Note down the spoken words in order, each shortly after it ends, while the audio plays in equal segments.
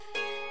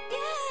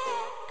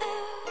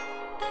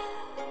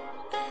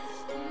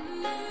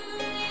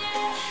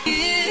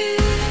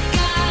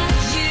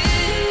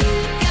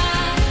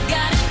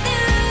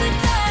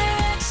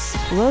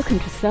Welcome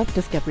to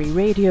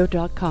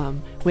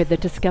selfdiscoveryradio.com, where the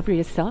discovery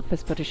of self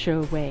is but a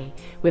show away.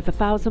 With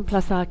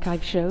 1,000+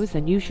 archive shows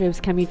and new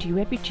shows coming to you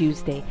every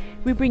Tuesday,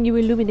 we bring you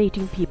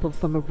illuminating people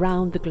from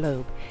around the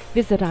globe.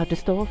 Visit our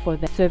store for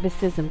their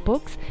services and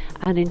books,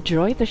 and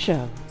enjoy the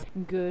show.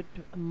 Good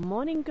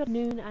morning, good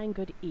noon, and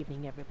good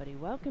evening, everybody.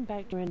 Welcome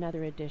back to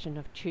another edition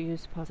of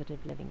Choose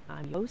Positive Living.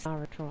 I'm your host,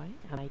 Sarah Troy,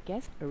 and my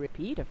guest, a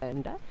repeat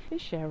offender,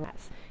 is Cheryl.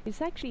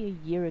 It's actually a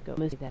year ago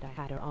that I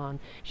had her on,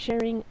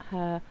 sharing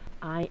her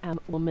I Am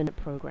Woman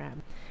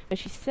program, where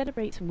she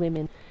celebrates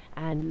women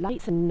and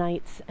lights and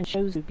nights and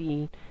shows who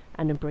be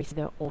and embrace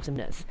their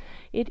awesomeness.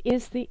 It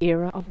is the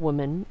era of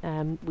women.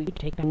 We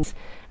take things,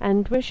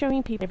 and we're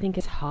showing people everything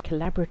is hard,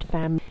 collaborative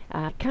family,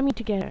 coming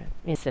together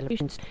in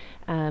celebrations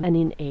and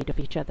in aid of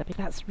each other.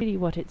 That's really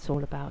what it's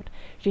all about.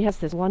 She has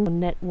this wonderful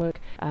network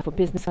for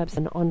business clubs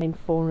and online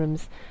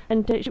forums,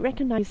 and she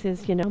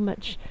recognizes, how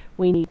much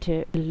we need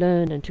to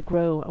learn and to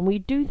grow, and we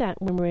do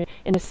that when we're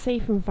in a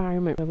safe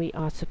environment where we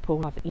are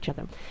supportive of each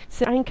other.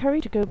 So I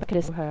encourage you to go back and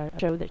listen to her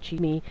show that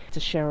it's a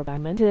Cheryl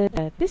Bowman.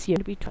 This year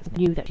we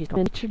knew that she's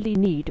going to literally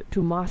need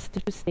to master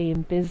to stay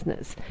in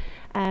business.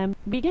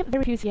 We get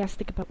very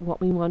enthusiastic about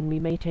what we want. We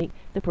may take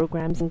the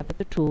programs and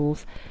the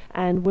tools,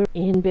 and we're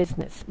in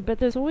business. But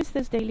there's always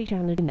this daily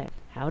challenge in there: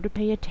 how to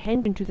pay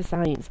attention to the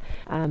signs,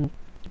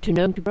 to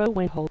know to grow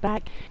when hold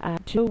back,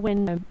 to know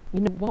when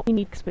what we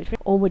need,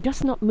 or we're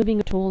just not moving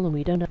at all and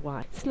we don't know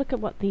why. Let's look at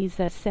what these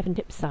 7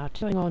 tips are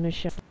going on in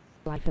Cheryl's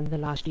life in the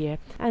last year,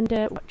 and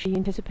what she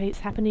anticipates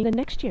happening the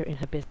next year in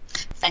her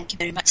business. Thank you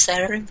very much,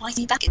 Sarah, for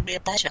inviting me back. It's a real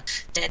pleasure.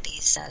 There are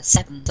these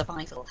 7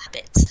 survival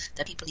habits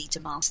that people need to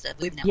master.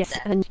 Yes,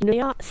 and they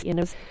are,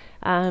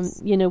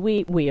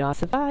 we are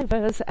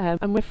survivors,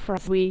 and we're for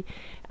us.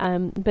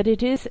 But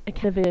it is a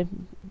kind of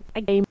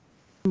a game,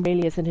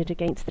 really, isn't it,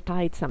 against the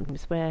tide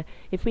sometimes, where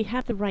if we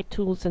have the right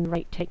tools and the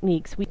right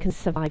techniques, we can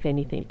survive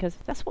anything, because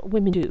that's what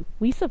women do.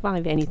 We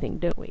survive anything,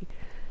 don't we?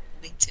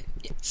 We do,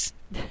 yes.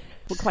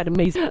 We're quite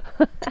amazing.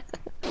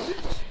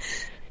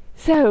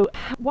 So,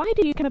 why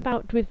did you come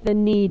about with the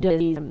need of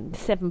these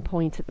 7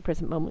 points at the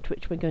present moment,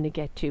 which we're going to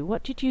get to?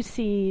 What did you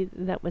see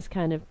that was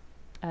kind of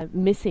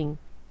missing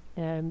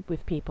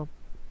with people?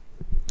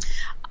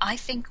 I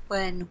think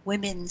when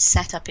women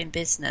set up in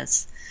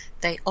business,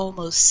 they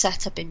almost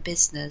set up in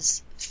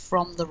business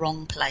from the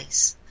wrong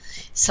place.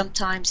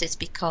 Sometimes it's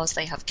because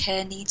they have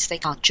care needs, they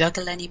can't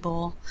juggle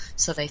anymore,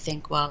 so they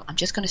think, well, I'm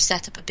just going to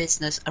set up a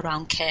business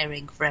around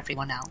caring for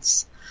everyone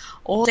else.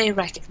 Or they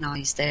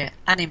recognise they're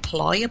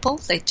unemployable,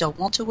 they don't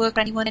want to work for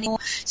anyone anymore,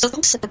 so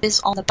they set the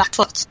business on the back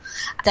foot.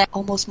 They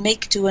almost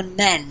make do and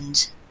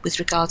mend with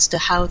regards to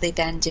how they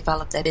then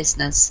develop their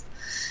business.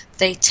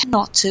 They tend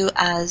not to,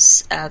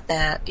 as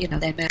their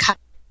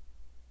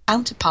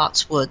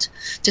counterparts would,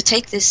 to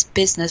take this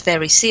business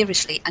very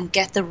seriously and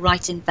get the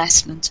right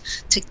investment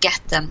to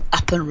get them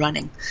up and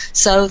running.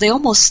 So they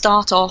almost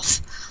start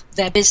off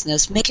their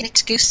business making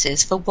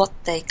excuses for what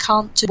they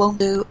can't do, won't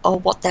do, or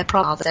what their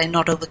problem that they're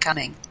not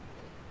overcoming.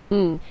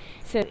 So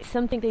it's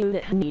something they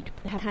need,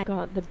 have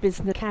got the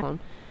business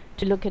account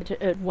to look at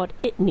what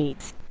it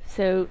needs.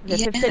 So they're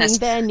fulfilling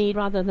their need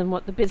rather than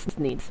what the business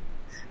needs.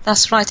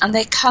 That's right, and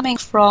they're coming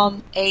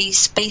from a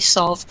space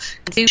of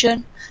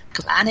confusion,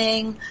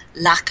 planning,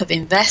 lack of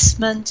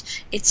investment.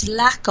 It's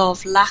lack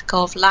of,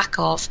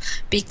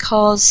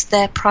 because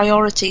their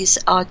priorities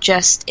are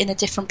just in a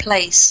different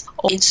place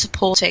or in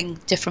supporting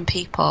different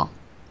people.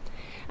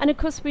 And of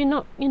course, we're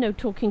not,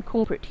 talking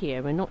corporate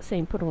here. We're not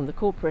saying put on the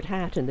corporate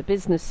hat and the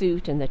business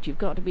suit and that you've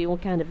got to be all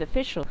kind of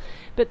official.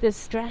 But there's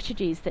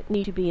strategies that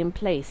need to be in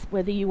place,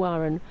 whether you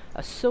are a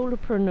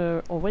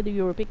solopreneur or whether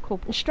you're a big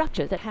corporate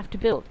structure that have to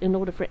build in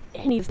order for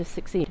any business to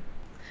succeed.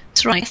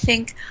 That's right. I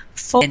think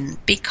for women,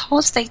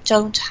 because they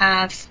don't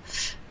have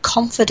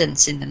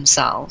confidence in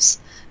themselves,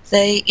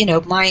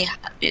 my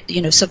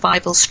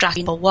survival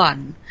strategy number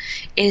 1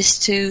 is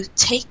to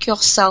take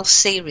yourself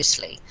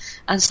seriously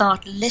and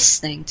start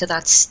listening to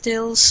that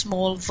still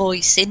small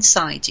voice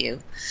inside you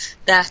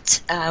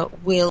that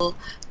will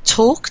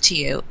talk to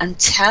you and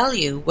tell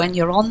you when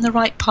you're on the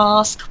right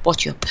path,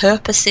 what your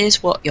purpose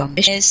is, what your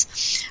mission is,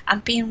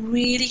 and being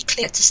really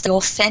clear to stay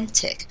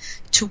authentic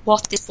to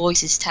what this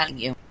voice is telling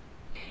you.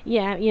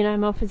 Yeah,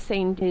 I'm often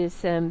saying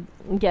is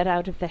get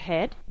out of the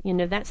head.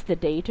 That's the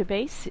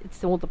database.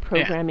 It's all the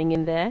programming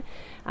in there.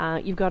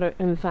 You've got to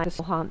invite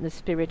the heart and the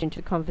spirit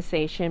into the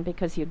conversation,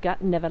 because your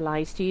gut never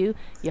lies to you.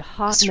 Your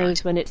heart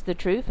knows when it's the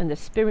truth, and the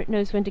spirit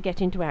knows when to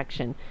get into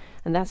action.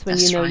 And that's when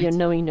your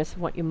knowingness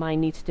of what your mind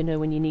needs to know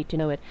when you need to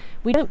know it.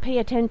 We don't pay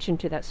attention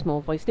to that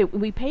small voice.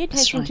 We pay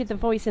attention to the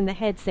voice in the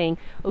head saying,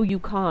 "Oh, you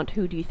can't.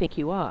 Who do you think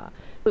you are?"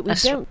 But we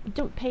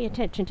don't pay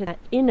attention to that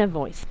inner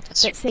voice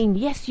that's saying,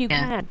 "Yes, you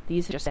can."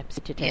 These are just steps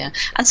to take. Yeah,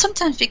 and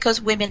sometimes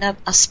because women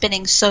are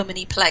spinning so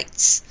many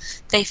plates,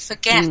 they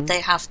forget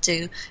they have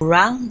to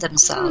ground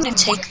themselves and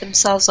take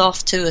themselves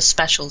off to a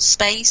special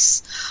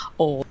space,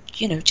 or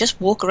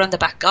just walk around the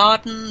back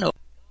garden,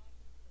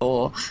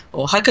 or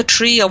or hug a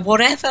tree or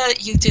whatever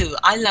you do.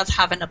 I love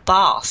having a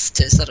bath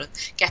to sort of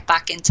get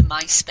back into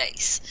my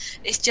space.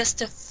 It's just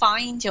to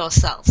find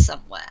yourself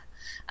somewhere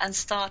and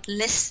start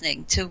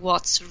listening to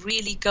what's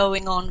really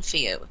going on for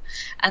you,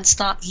 and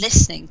start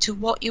listening to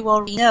what you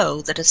already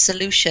know that are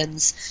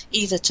solutions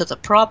either to the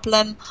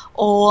problem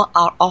or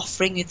are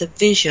offering you the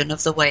vision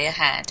of the way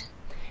ahead.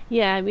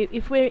 Yeah,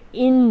 if we're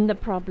in the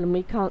problem,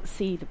 we can't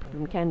see the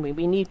problem, can we?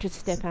 We need to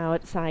step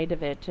outside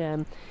of it,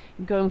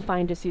 go and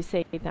find, as you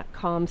say, that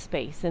calm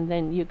space, and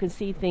then you can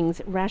see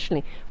things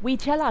rationally. We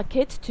tell our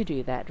kids to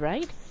do that,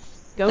 right?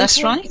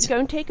 That's right. Go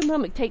and take a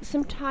moment, take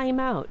some time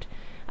out.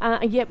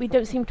 And yet we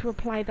don't seem to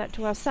apply that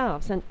to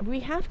ourselves. And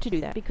we have to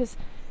do that, because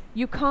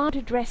you can't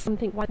address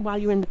something while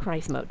you're in the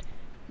crisis mode.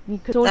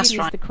 Because all it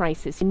is the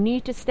crisis. You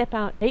need to step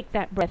out, take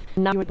that breath,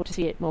 and now you're able to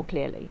see it more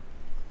clearly.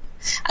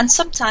 And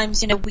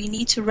sometimes, we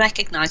need to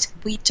recognize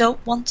we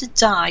don't want to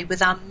die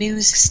with our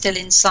music still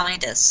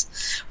inside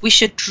us. We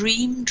should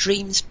dream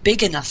dreams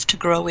big enough to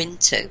grow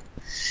into,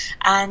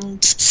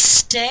 and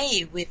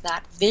stay with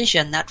that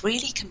vision, that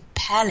really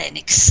compelling,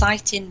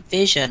 exciting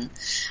vision,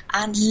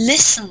 and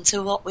listen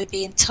to what we're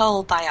being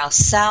told by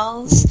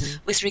ourselves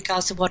with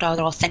regards to what our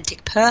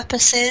authentic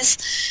purpose is,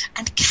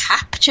 and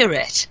capture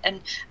it,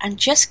 and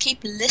just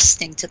keep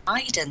listening to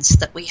guidance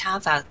that we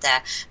have out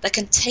there that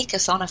can take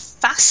us on a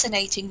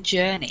fascinating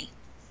journey.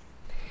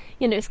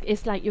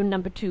 It's like your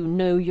number 2,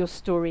 know your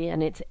story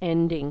and its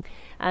ending.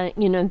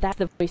 And that's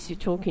the voice you're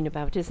talking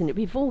about, isn't it?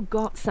 We've all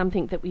got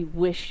something that we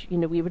wish,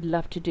 we would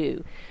love to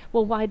do.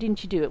 Well, why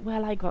didn't you do it?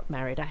 Well, I got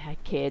married, I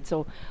had kids,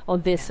 or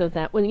this or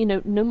that. Well,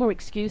 no more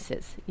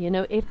excuses.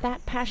 If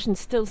that passion's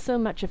still so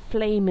much a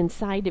flame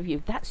inside of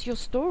you, that's your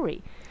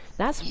story.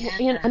 That's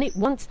and it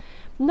wants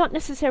not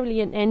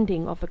necessarily an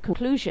ending of a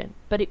conclusion,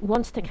 but it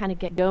wants to kind of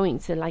get going.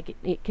 So like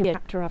it can be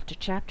chapter after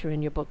chapter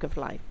in your book of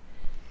life.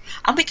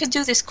 And we can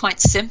do this quite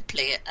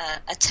simply.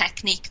 A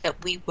technique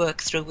that we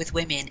work through with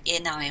women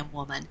in I Am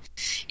Woman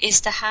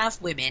is to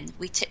have women,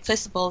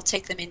 first of all,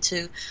 take them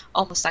into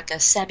almost like a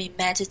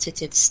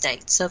semi-meditative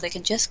state, so they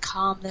can just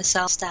calm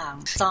themselves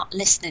down, start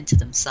listening to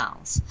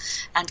themselves,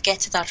 and get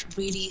to that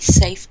really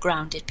safe,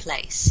 grounded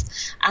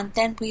place. And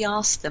then we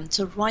ask them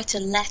to write a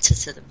letter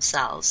to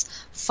themselves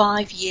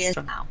 5 years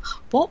from now.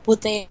 What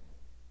would they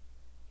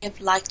have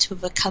liked to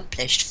have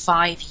accomplished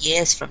 5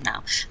 years from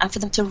now, and for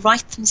them to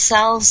write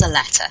themselves a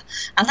letter.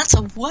 And that's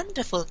a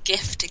wonderful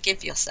gift to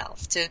give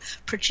yourself, to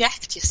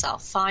project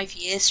yourself 5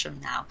 years from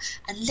now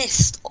and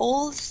list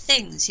all the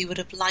things you would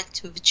have liked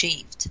to have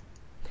achieved.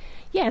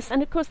 Yes,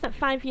 and of course that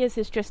 5 years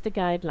is just a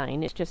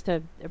guideline. It's just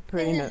a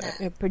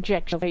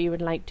projection of where you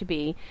would like to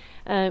be.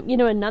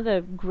 Another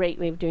great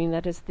way of doing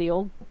that is the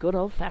good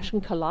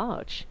old-fashioned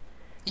collage.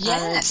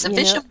 Yes, a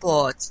vision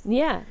board.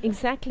 Yeah,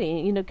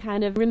 exactly.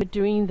 Kind of remember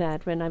doing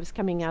that when I was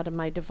coming out of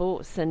my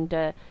divorce, and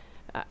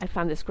I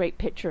found this great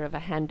picture of a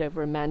hand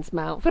over a man's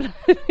mouth.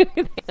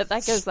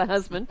 That goes the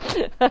husband.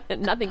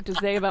 Nothing to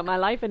say about my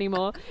life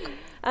anymore.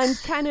 And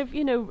kind of,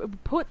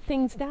 put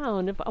things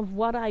down of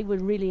what I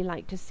would really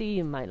like to see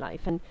in my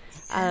life. And,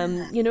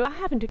 I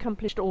haven't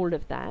accomplished all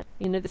of that.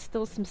 There's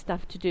still some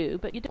stuff to do,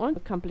 but you don't want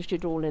to accomplish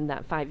it all in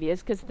that 5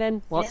 years, because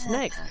then what's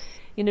next?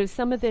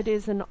 Some of it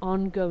is an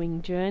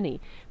ongoing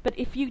journey. But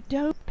if you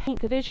don't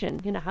paint the vision,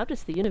 how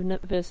does the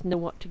universe know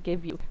what to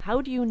give you?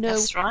 How do you know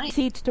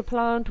seeds to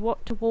plant,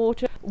 what to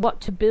water,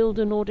 what to build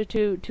in order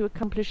to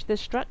accomplish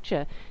this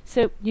structure?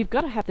 So you've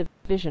got to have the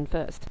vision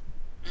first.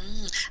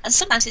 And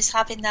sometimes it's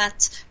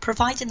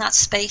providing that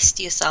space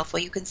to yourself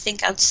where you can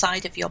think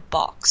outside of your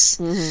box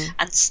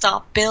and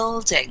start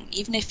building,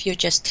 even if you're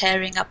just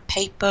tearing up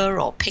paper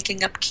or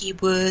picking up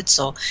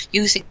keywords or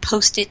using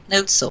post-it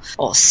notes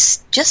or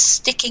just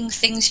sticking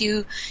things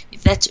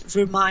that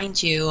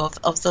remind you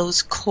of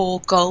those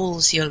core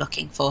goals you're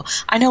looking for.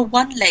 I know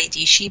one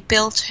lady, she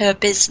built her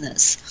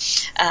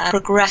business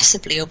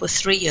progressively over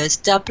 3 years,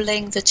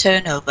 doubling the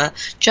turnover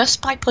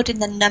just by putting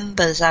the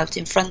numbers out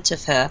in front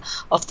of her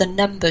of the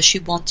numbers she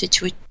wanted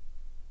to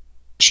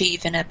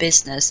achieve in her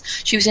business.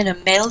 She was in a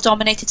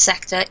male-dominated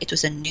sector. It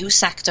was a new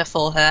sector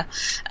for her.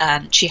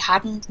 She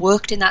hadn't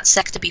worked in that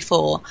sector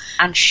before,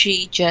 and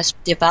she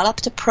just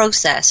developed a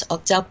process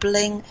of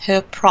doubling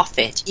her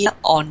profit year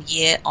on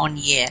year on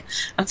year.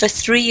 And for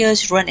 3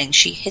 years running,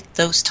 she hit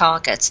those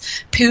targets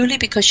purely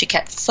because she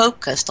kept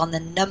focused on the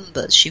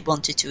numbers she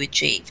wanted to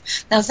achieve.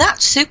 Now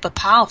that's super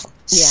powerful.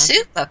 Yeah.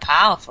 Super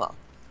powerful.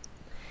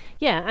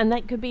 Yeah, and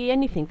that could be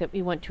anything that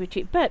we want to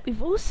achieve. But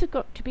we've also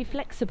got to be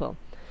flexible,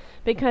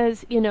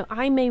 because,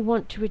 I may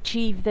want to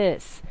achieve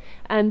this,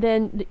 and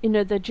then,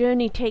 the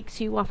journey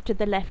takes you off to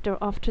the left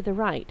or off to the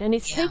right, and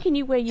it's taking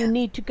you where you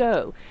need to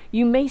go.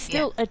 You may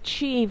still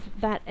achieve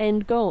that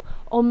end goal,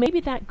 or maybe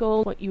that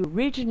goal, what you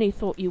originally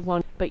thought you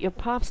wanted, but your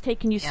path's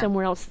taking you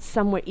somewhere else,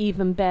 somewhere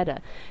even better.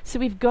 So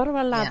we've got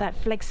to allow that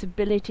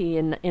flexibility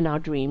in our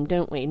dream,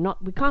 don't we?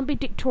 We can't be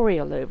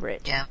dictatorial over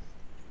it. Yeah.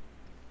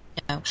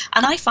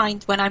 And I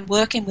find when I'm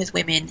working with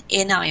women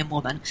in I Am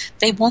Woman,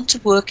 they want to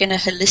work in a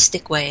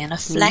holistic way, in a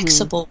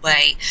flexible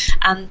way.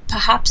 And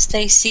perhaps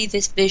they see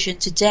this vision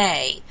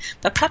today,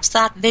 but perhaps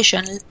that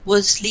vision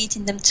was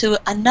leading them to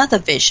another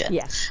vision,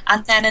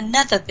 and then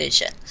another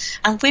vision.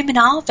 And women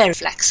are very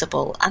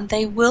flexible, and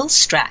they will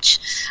stretch,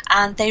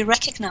 and they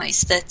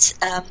recognize that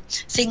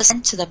things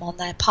sent to them on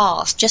their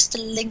path just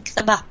to link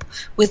them up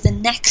with the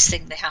next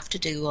thing they have to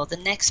do or the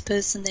next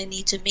person they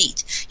need to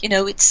meet.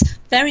 It's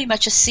very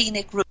much a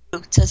scenic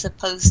route as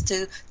opposed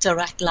to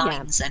direct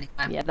lines anyway.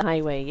 Yeah, the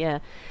highway, yeah.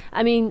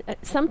 I mean,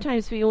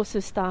 sometimes we also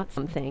start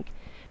something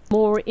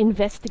more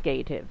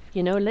investigative,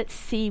 let's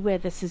see where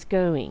this is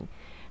going.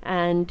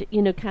 And,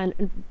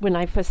 when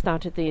I first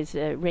started this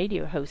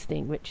radio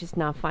hosting, which is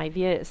now 5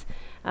 years,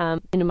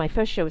 my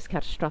first show was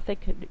catastrophic.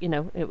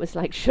 It was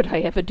like, should I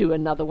ever do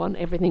another one?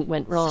 Everything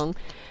went wrong.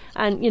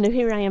 And,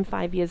 here I am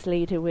 5 years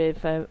later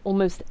with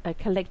almost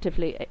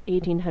collectively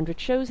 1,800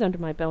 shows under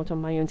my belt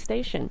on my own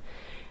station.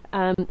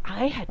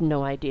 I had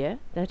no idea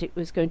that it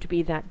was going to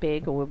be that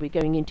big, or we were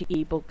going into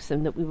ebooks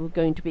and that we were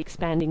going to be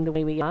expanding the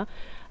way we are.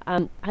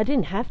 I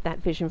didn't have that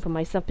vision for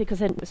myself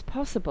because I didn't think it was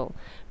possible.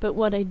 But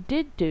what I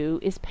did do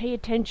is pay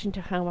attention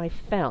to how I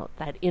felt,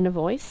 that inner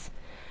voice,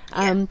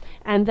 and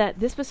that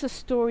this was a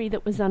story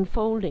that was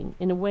unfolding.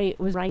 In a way, it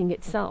was writing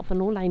itself,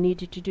 and all I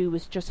needed to do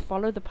was just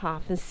follow the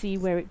path and see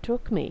where it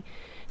took me.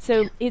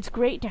 So it's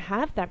great to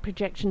have that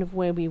projection of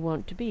where we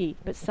want to be,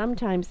 but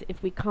sometimes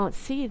if we can't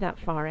see that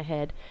far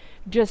ahead,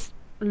 just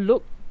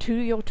look to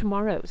your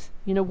tomorrows.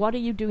 What are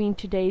you doing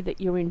today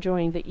that you're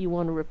enjoying that you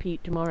want to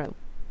repeat tomorrow?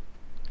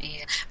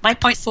 Yeah. My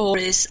point 4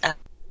 is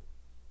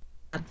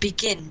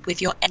begin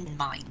with your end in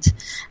mind.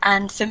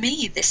 And for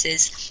me, this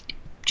is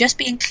just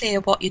being clear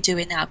what you're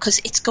doing now, because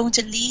it's going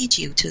to lead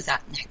you to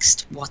that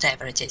next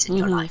whatever it is in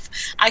your life.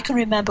 I can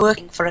remember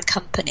working for a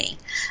company,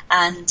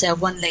 and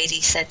one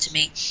lady said to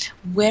me,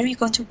 where are you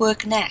going to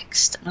work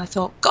next? And I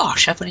thought,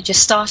 gosh, I've only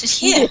just started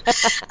here.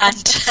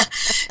 And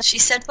she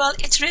said, well,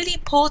 it's really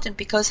important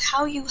because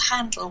how you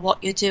handle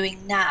what you're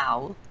doing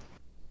now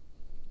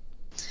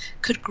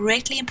could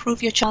greatly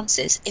improve your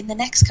chances in the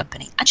next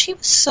company. And she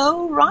was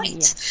so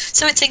right.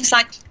 So it's things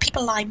like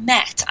people I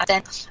met, and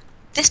then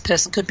this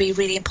person could be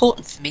really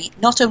important for me,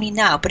 not only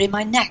now, but in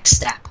my next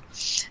step.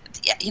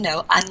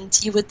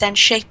 And you would then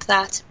shape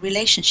that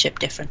relationship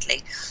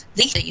differently.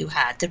 The data you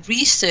had, the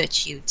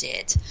research you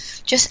did,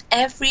 just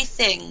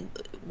everything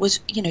was,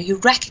 you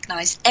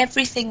recognized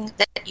everything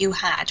that you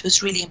had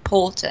was really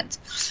important,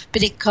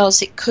 but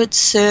because it could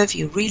serve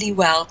you really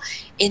well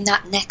in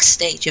that next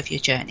stage of your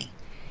journey.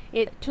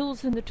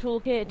 Tools in the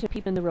toolkit to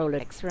people in the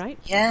Rolodex, right?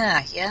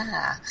 Yeah.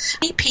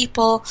 Many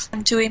people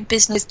I'm doing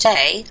business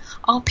today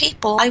are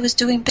people I was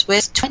doing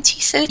business with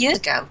 20, 30 years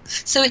ago.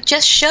 So it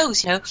just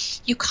shows,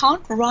 you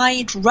can't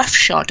ride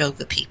roughshod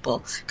over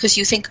people because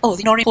you think, oh,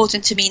 they're not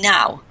important to me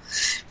now.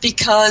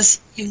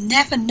 Because you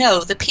never know,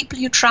 the people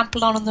you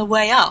trample on the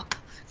way up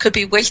could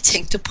be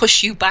waiting to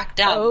push you back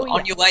down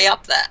on your way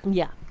up there.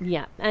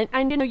 Yeah.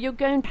 And you're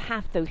going to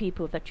have those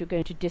people that you're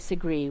going to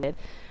disagree with.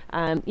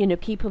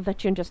 People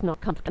that you're just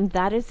not comfortable, and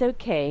that is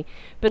okay,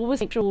 but always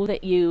make sure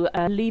that you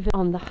leave it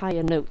on the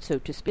higher note, so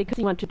to speak, because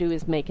what you want to do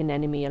is make an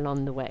enemy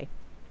along the way.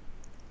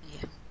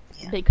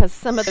 Yeah. Because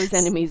some of those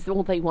enemies,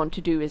 all they want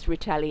to do is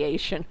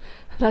retaliation.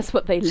 That's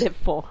what they live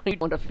for. You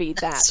want to feed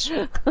that.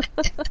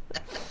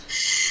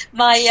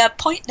 My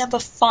point number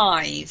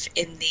 5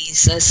 in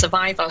these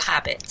survival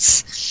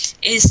habits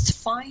is to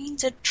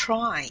find a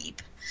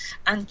tribe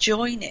and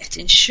join it,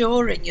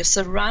 ensuring you're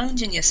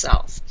surrounding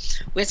yourself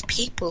with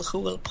people who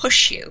will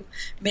push you,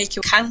 make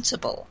you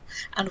accountable,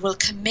 and will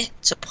commit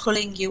to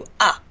pulling you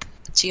up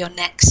to your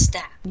next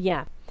step.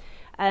 Yeah.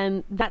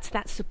 That's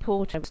that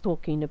support I was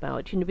talking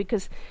about,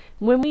 because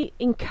when we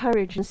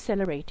encourage and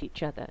celebrate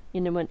each other,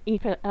 when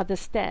each other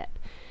step,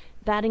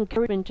 that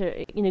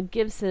encouragement,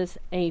 gives us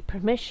a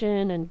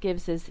permission and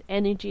gives us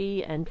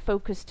energy and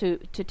focus to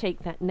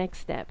take that next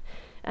step.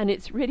 And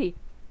it's really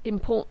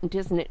important,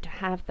 isn't it, to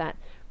have that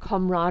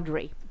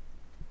camaraderie.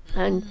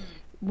 And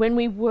when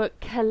we work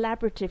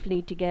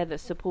collaboratively together,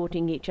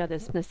 supporting each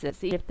other's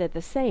businesses, if they're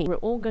the same, we're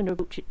all going to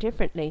approach it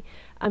differently.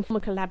 And from a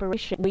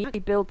collaboration, we really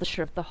build the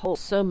structure of the whole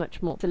so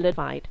much more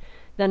solidified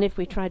than if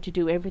we try to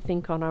do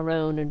everything on our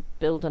own and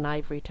build an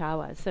ivory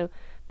tower. So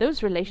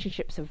those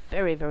relationships are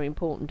very, very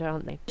important,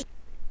 aren't they?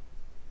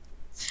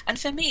 And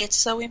for me, it's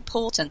so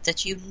important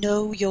that you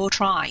know your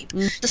tribe.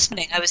 This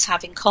morning I was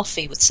having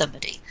coffee with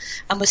somebody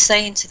and was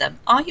saying to them,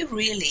 are you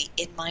really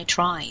in my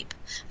tribe?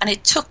 And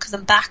it took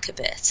them back a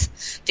bit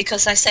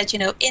because I said,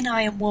 in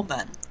I Am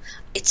Woman,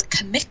 it's a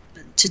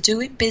commitment to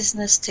doing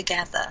business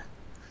together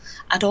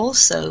and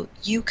also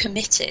you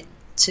committing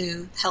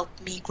to help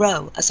me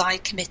grow as I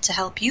commit to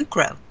help you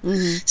grow.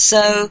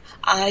 So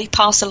I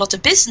pass a lot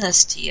of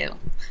business to you,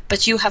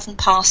 but you haven't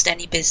passed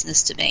any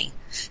business to me.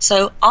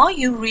 So are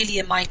you really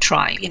in my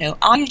tribe?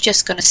 Are you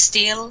just going to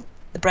steal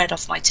the bread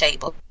off my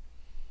table?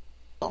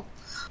 Or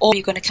are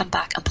you going to come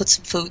back and put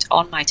some food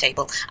on my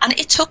table? And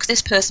it took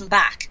this person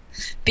back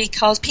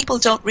because people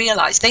don't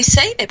realize, they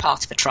say they're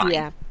part of a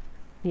tribe.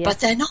 Yes. but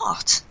they're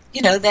not.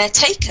 They're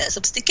takers,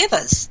 they're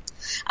givers.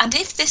 And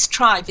if this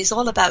tribe is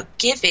all about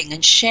giving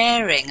and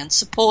sharing and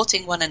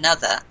supporting one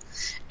another,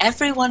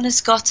 everyone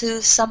has got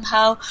to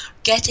somehow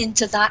get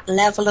into that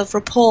level of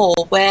rapport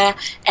where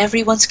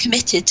everyone's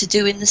committed to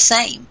doing the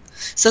same.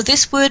 So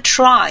this word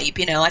tribe,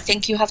 I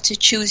think you have to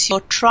choose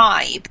your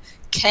tribe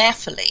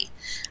carefully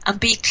and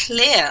be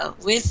clear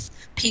with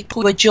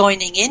people who are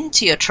joining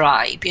into your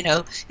tribe.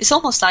 It's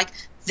almost like,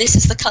 this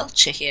is the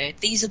culture here.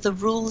 These are the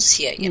rules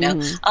here.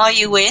 Are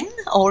you in,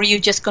 or are you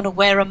just going to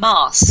wear a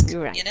mask?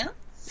 Right.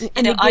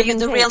 Are you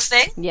the real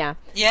thing? Yeah.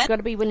 You've got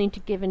to be willing to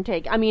give and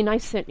take. I mean, I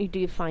certainly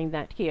do find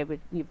that here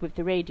with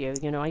the radio.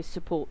 I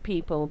support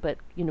people, but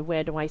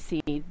where do I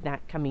see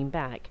that coming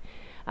back?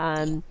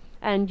 And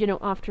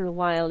after a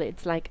while,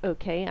 it's like,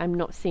 okay, I'm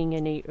not seeing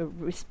any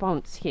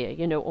response here,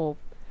 or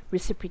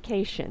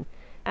reciprocation,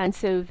 and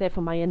so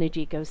therefore my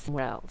energy goes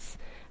somewhere else.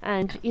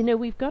 And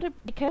we've got to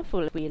be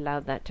careful if we allow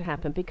that to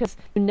happen, because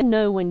you never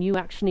know when you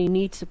actually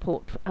need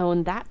support,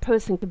 and that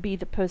person could be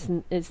the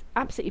person is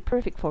absolutely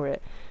perfect for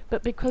it,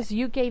 but because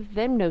you gave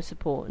them no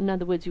support, in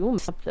other words, you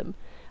almost helped them,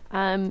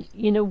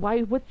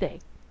 why would they?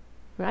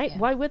 Right? Yeah.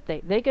 Why would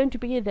they? They're going to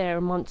be there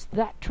amongst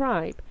that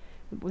tribe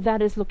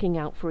that is looking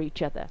out for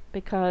each other,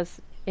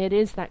 because it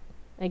is that,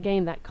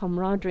 again, that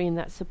camaraderie and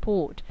that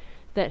support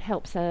that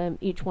helps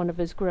each one of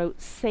us grow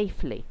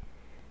safely.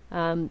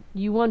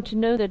 You want to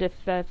know that if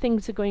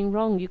things are going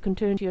wrong, you can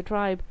turn to your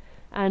tribe,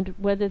 and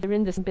whether they're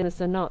in this business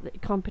or not, the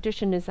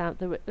competition is out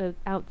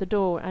the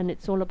door, and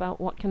it's all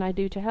about what can I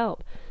do to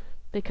help,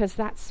 because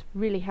that's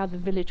really how the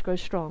village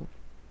grows strong.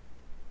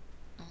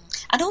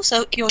 And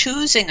also, you're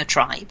choosing a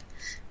tribe,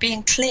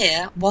 being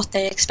clear what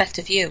they expect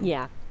of you.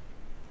 Yeah.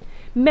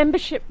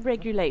 Membership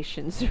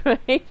regulations,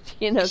 right?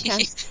 When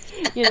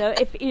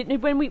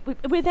we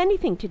with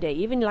anything today,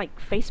 even like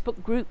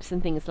Facebook groups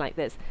and things like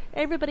this,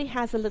 everybody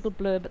has a little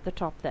blurb at the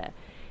top there.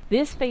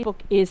 This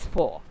Facebook is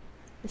for.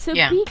 So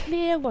be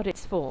clear what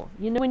it's for.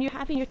 When you're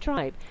having your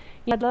tribe,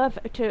 I'd love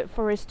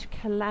for us to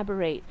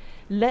collaborate.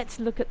 Let's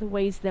look at the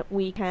ways that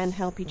we can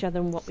help each other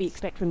and what we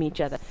expect from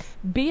each other.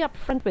 Be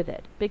upfront with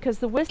it, because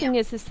the worst thing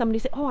is somebody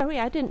say, "Oh,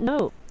 I didn't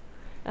know."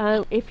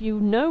 If you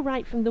know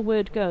right from the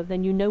word go,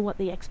 then you know what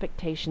the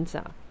expectations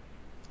are.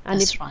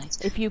 And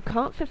if you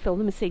can't fulfill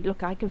them and say,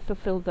 look, I can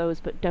fulfill those,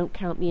 but don't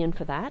count me in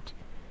for that,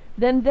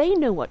 then they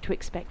know what to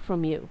expect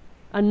from you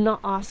and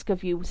not ask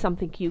of you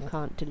something you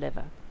can't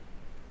deliver.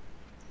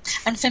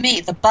 And for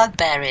me, the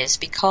bugbear is,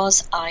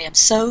 because I am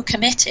so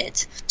committed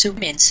to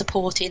women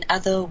supporting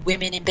other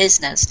women in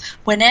business,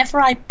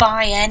 whenever I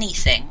buy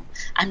anything,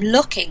 I'm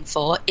looking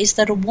for, is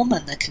there a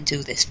woman that can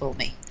do this for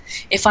me?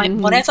 If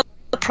I'm whatever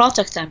the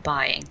product I'm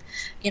buying,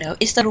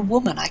 is there a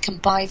woman I can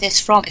buy this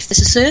from? If there's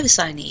a service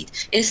I need,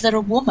 is there a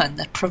woman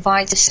that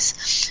provides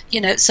this?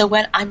 So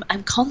when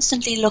I'm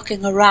constantly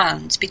looking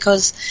around,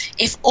 because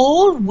if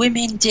all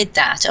women did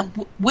that,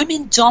 and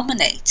women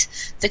dominate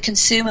the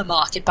consumer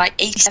market by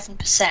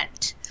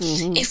 87%,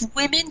 if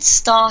women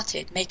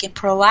started making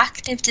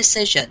proactive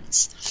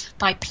decisions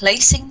by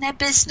placing their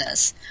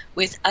business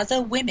with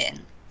other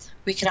women,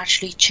 we could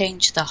actually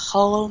change the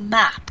whole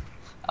map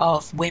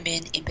of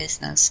women in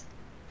business.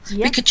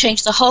 Yep. We could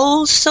change the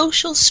whole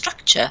social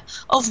structure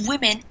of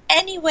women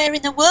anywhere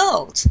in the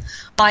world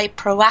by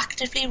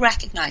proactively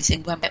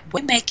recognizing when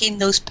we're making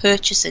those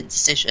purchasing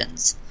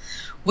decisions,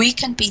 we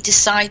can be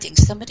deciding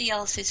somebody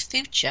else's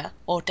future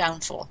or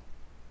downfall.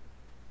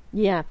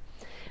 Yeah,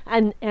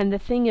 and the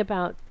thing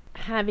about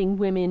having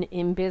women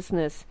in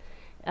business,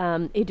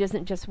 it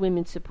isn't just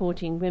women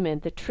supporting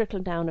women, the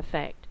trickle-down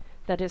effect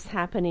that is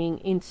happening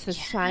in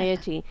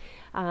society.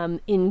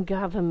 In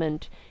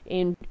government,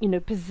 in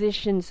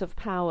positions of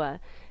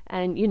power,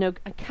 and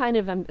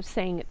I'm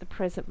saying at the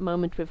present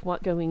moment with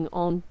what's going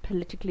on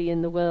politically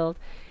in the world,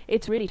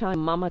 it's really time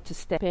Mama to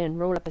step in,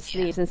 roll up her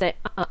sleeves, and say,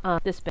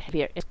 this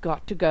behaviour has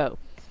got to go.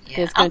 Yeah.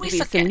 There's going to be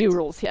some new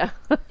rules here.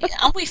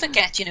 And we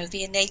forget,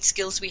 the innate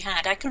skills we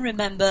had. I can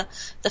remember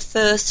the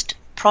first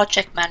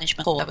project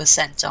management course I was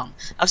sent on.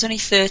 I was only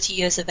 30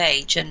 years of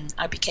age, and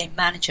I became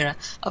manager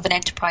of an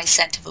enterprise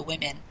centre for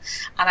women.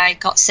 And I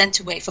got sent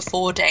away for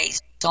 4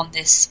 days on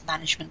this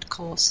management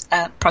course,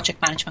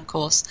 project management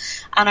course.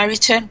 And I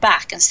returned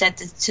back and said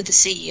to the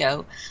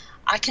CEO,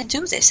 I can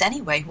do this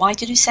anyway. Why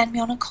did you send me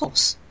on a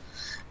course?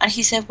 And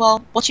he said,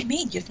 well, what do you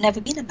mean? You've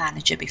never been a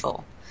manager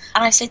before.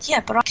 And I said,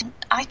 yeah, but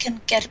I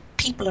can get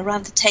people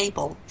around the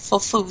table for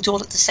food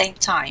all at the same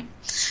time.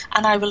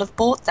 And I will have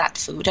bought that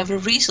food, I will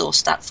have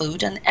resourced that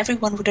food, and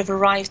everyone would have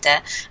arrived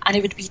there, and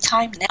it would be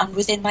timely and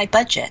within my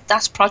budget.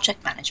 That's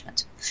project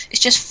management.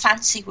 It's just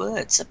fancy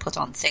words that put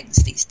on things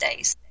these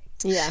days.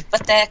 Yeah.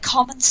 But they're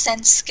common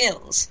sense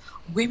skills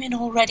women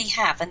already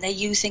have, and they're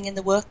using in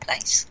the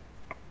workplace.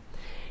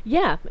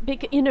 Yeah,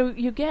 because,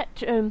 you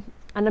get...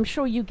 and I'm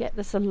sure you get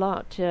this a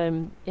lot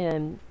in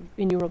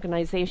your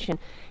organisation.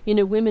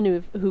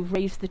 Women who've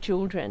raised the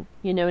children.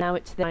 Now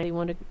it's they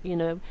want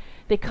to.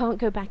 they can't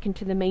go back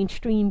into the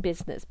mainstream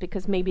business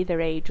because maybe their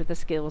age or the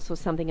skills or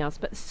something else,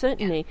 but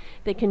certainly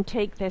they can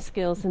take their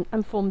skills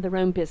and form their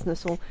own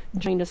business or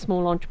join a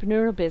small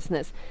entrepreneurial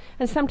business.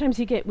 And sometimes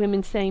you get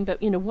women saying,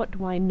 but, what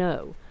do I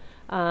know?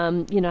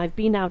 I've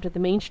been out of the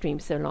mainstream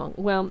so long.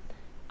 Well,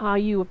 are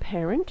you a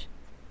parent?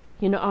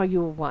 Are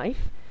you a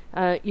wife?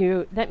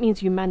 That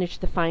means you manage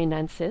the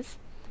finances.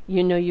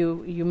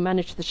 You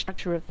manage the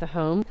structure of the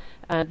home,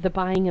 the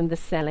buying and the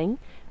selling,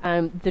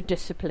 the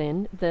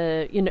discipline,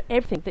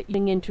 everything that you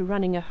bring into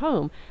running a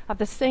home are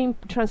the same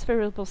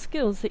transferable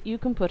skills that you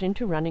can put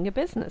into running a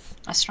business.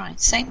 That's right.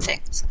 Same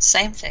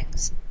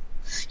things.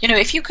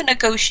 If you can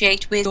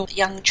negotiate with your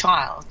young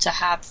child to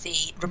have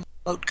the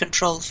remote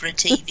control for a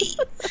TV,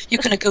 you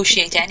can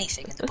negotiate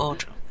anything in the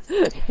boardroom.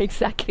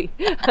 Exactly.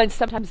 And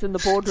sometimes in the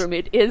boardroom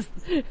it is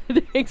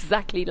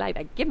exactly like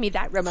that. Give me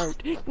that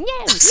remote.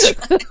 Yes.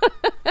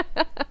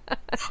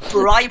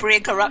 Bribery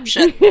and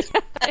corruption.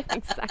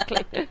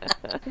 Exactly.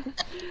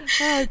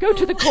 Go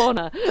to the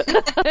corner.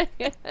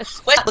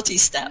 Yes. Penalty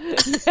step.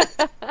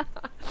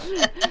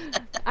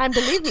 And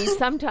believe me,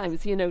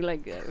 sometimes,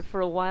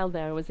 for a while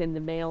there I was in the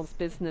males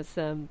business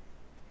in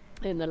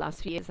the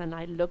last few years, and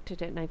I looked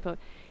at it and I thought,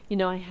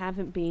 I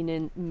haven't been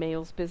in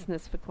males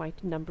business for quite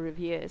a number of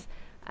years.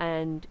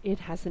 And it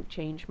hasn't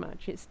changed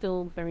much. It's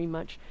still very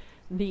much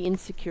the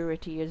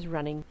insecurity is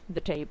running the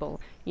table.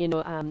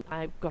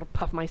 I've got to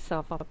puff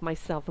myself up, my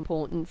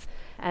self-importance.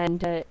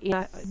 And,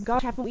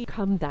 God, haven't we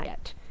come that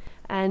yet?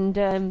 And,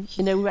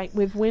 right,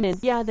 with women,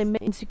 they're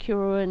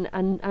insecure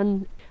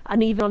and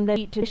even on their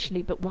feet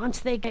initially. But once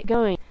they get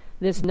going,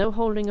 there's no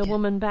holding a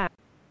woman back.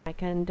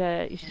 And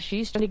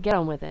she's trying to get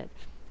on with it.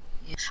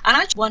 And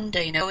I wonder,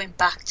 going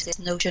back to this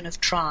notion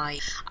of tribe,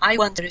 I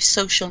wonder if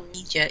social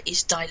media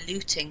is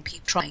diluting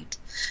people's tribe.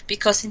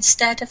 Because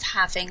instead of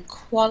having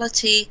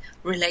quality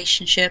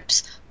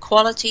relationships,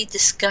 quality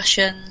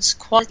discussions,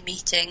 quality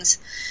meetings,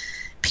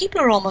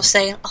 people are almost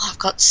saying, I've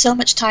got so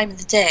much time in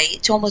the day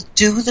to almost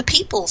do the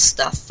people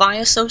stuff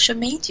via social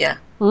media.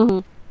 Mm-hmm.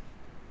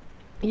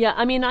 Yeah,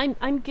 I mean,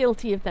 I'm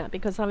guilty of that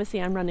because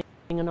obviously I'm running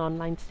an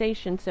online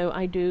station, so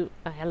I do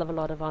a hell of a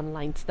lot of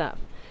online stuff.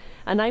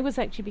 And I was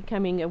actually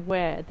becoming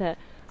aware that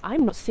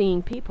I'm not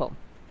seeing people.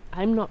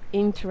 I'm not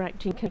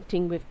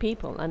connecting with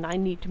people. And I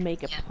need to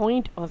make a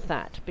point of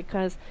that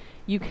because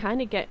you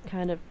kind of get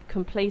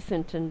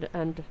complacent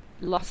and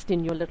lost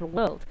in your little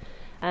world.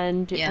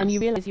 And you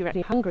realize you're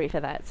actually hungry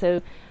for that.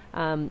 So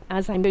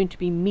as I'm going to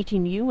be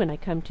meeting you when I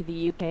come to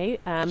the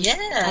UK, and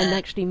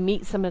actually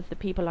meet some of the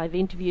people I've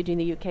interviewed in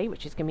the UK,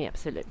 which is going to be an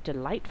absolute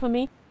delight for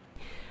me.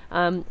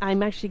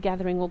 I'm actually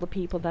gathering all the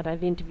people that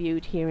I've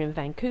interviewed here in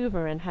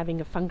Vancouver and having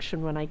a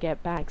function when I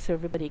get back so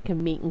everybody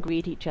can meet and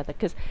greet each other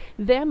because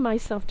they're my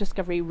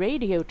self-discovery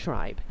radio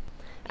tribe.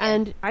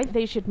 And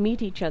they should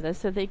meet each other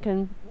so they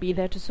can be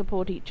there to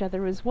support each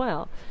other as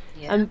well.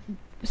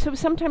 So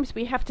sometimes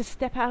we have to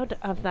step out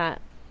of that.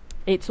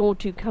 It's all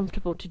too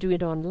comfortable to do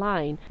it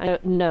online. I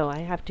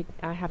have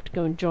to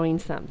go and join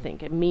something,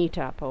 a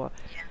meetup or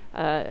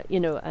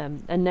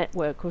a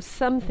network or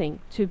something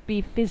to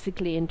be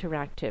physically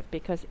interactive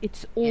because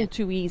it's all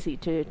too easy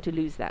to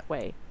lose that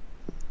way.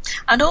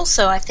 And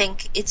also I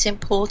think it's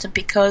important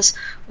because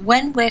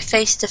when we're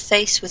face to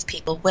face with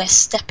people, we're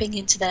stepping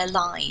into their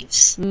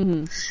lives.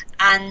 Mm-hmm.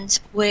 And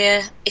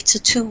it's a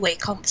two-way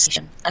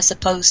conversation as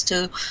opposed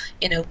to,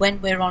 when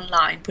we're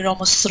online, we're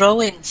almost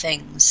throwing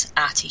things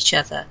at each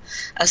other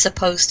as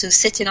opposed to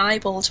sitting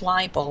eyeball to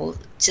eyeball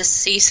to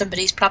see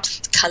somebody's perhaps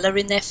colour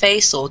in their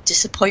face or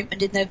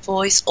disappointment in their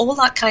voice, all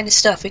that kind of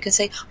stuff. We can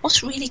say,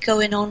 what's really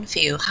going on for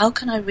you? How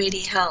can I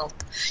really help?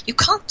 You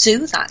can't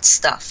do that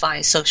stuff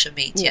via social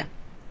media. Yeah.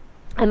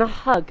 And a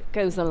hug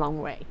goes a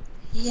long way.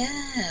 Yeah.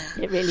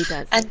 It really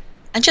does. And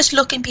just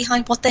looking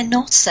behind what they're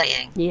not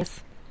saying.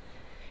 Yes.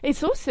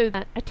 It's also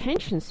that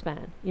attention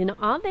span.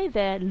 Are they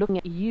there looking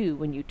at you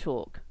when you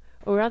talk?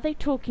 Or are they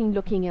talking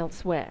looking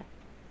elsewhere?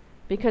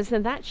 Because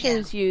then that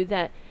shows you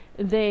that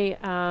they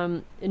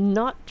are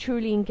not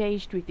truly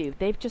engaged with you.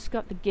 They've just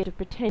got the gift of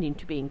pretending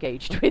to be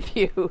engaged with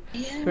you.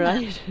 Yeah.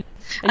 Right?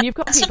 And you've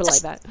got people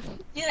like that.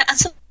 Yeah, and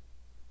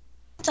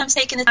sometimes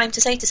taking the time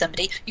to say to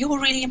somebody, you're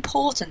really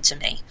important to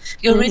me.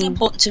 You're really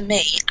important to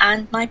me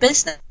and my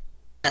business.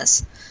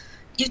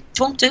 You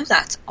won't do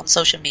that on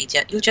social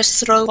media. You'll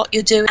just throw what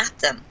you're doing at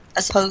them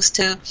as opposed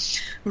to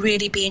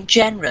really being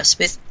generous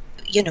with,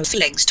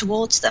 feelings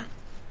towards them.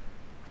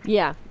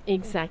 Yeah,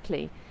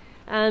 exactly.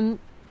 And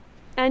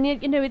I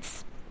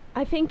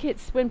think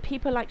it's when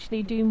people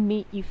actually do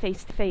meet you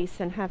face to face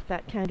and have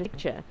that kind of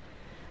picture,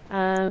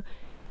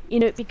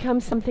 it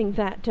becomes something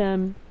that,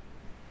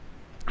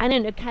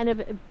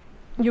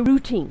 you're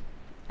rooting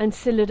and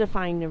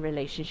solidifying the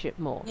relationship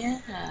more.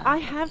 Yeah. I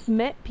have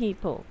met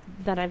people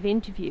that I've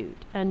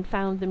interviewed and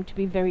found them to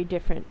be very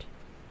different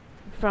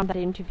from that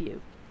interview.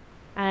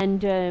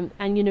 And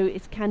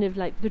it's kind of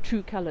like the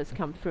true colours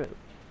come through.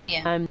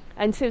 Yeah.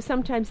 And so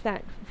sometimes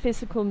that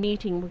physical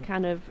meeting will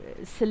kind of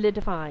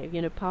solidify,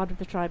 part of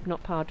the tribe,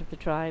 not part of the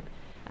tribe.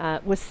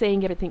 We're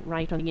saying everything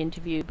right on the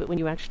interview, but when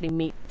you actually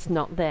meet, it's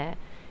not there.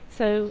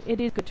 So it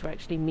is good to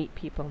actually meet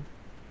people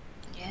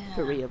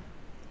for real.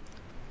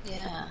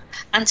 Yeah,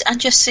 and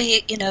just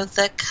see,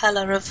 the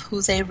colour of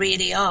who they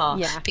really are.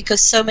 Yeah.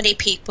 Because so many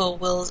people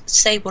will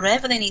say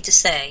whatever they need to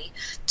say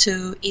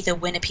to either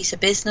win a piece of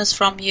business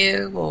from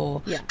you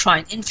or try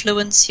and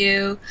influence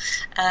you.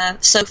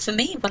 So for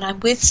me, when I'm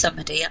with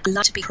somebody, I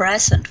like to be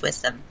present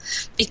with them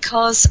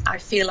because I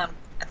feel I'm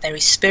a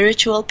very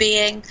spiritual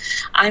being.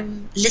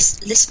 I'm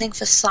listening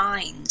for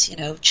signs,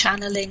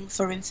 channeling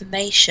for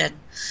information,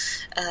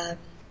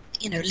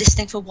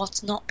 listening for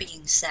what's not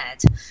being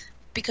said.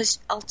 Because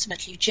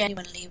ultimately you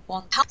genuinely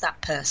want to help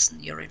that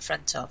person you're in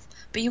front of.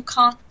 But you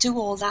can't do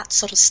all that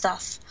sort of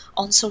stuff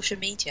on social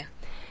media.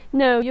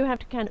 No, you have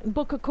to kind of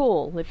book a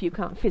call if you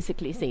can't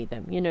physically see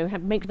them,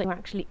 make them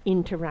actually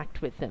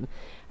interact with them.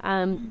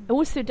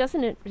 Also,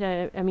 doesn't it,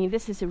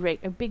 this is a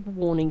big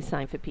warning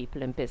sign for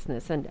people in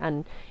business,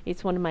 and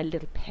it's one of my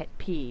little pet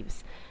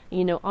peeves.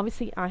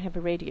 Obviously I have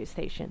a radio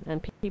station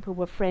and people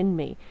will friend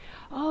me.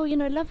 Oh,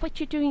 I love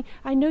what you're doing.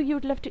 I know you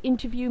would love to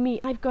interview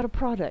me. I've got a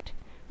product.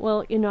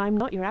 Well, I'm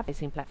not your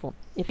advertising platform.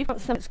 If you've got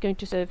something that's going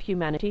to serve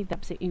humanity, that's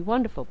absolutely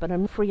wonderful, but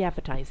I'm free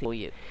advertising for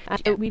you.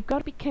 And we've got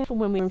to be careful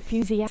when we're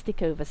enthusiastic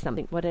over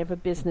something, whatever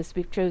business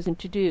we've chosen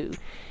to do,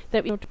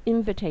 that we're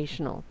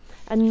invitational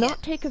and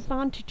not take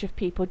advantage of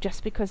people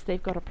just because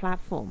they've got a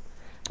platform.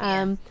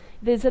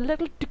 There's a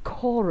little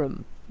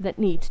decorum that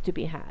needs to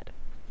be had.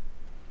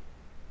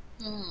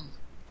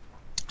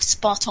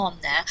 Spot on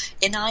there.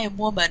 In I Am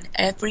Woman,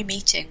 every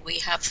meeting we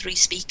have 3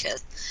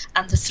 speakers,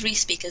 and the 3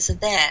 speakers are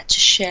there to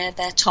share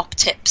their top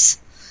tips,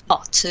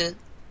 not to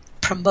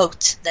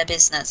promote their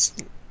business.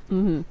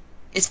 Mm-hmm.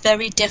 It's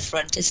very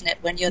different, isn't it,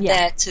 when you're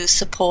there to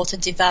support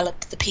and develop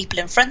the people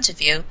in front of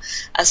you,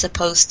 as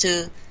opposed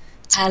to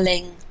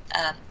telling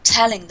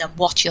them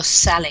what you're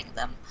selling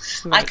them.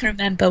 Right. I can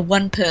remember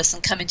one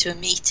person coming to a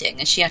meeting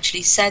and she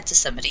actually said to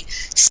somebody,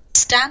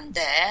 "Stand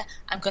there,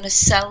 I'm going to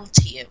sell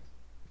to you."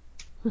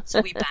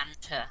 So we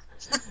banned her.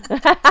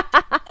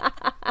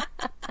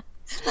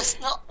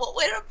 That's not what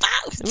we're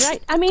about. Right.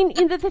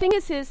 The thing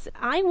is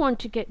I want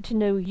to get to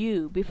know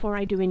you before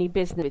I do any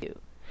business with you.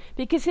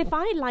 Because if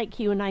I like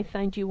you and I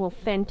find you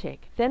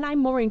authentic, then I'm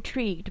more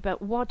intrigued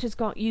about what has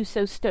got you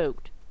so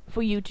stoked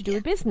for you to do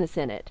a business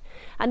in it.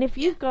 And if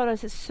you've got a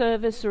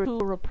service or a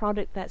tool or a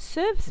product that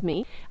serves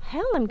me,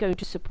 hell, I'm going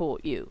to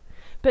support you.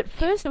 But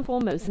first and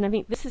foremost, and I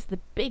think this is the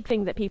big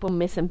thing that people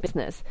miss in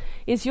business,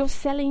 is you're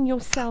selling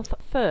yourself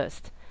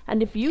first.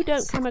 And if you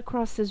don't come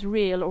across as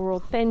real or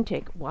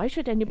authentic, why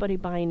should anybody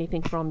buy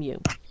anything from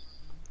you?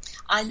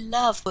 I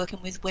love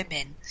working with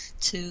women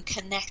to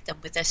connect them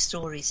with their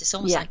stories. It's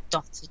almost like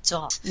dot to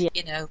dot,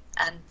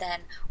 and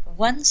then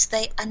once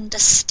they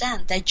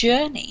understand their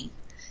journey,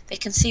 they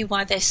can see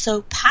why they're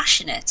so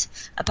passionate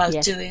about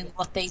doing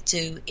what they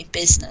do in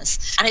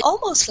business. And it's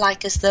almost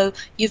like as though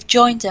you've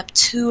joined up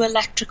 2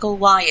 electrical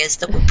wires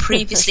that were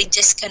previously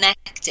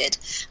disconnected,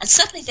 and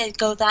suddenly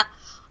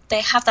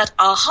they have that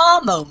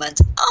aha moment.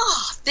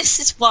 This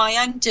is why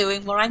I'm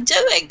doing what I'm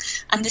doing,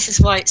 and this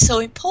is why it's so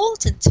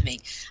important to me.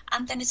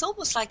 And then it's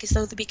almost like as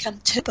though they become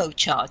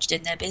turbocharged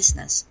in their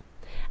business.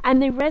 And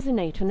they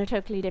resonate on a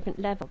totally different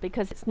level,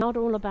 because it's not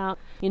all about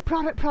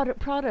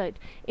product.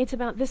 It's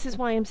about, this is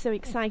why I'm so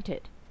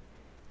excited.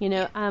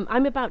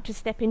 I'm about to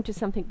step into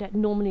something that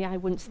normally I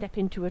wouldn't step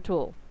into at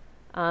all,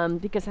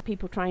 because I have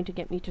people trying to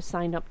get me to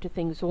sign up to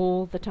things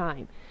all the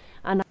time.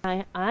 And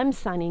I'm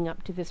signing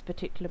up to this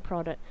particular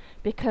product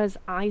because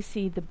I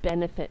see the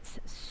benefits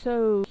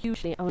so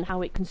hugely on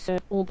how it can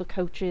serve all the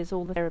coaches,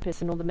 all the therapists,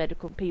 and all the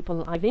medical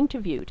people I've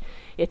interviewed.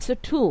 It's a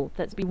tool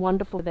that's been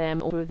wonderful for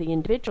them or for the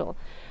individual.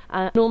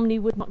 Normally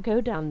would not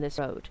go down this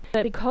road.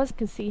 But because I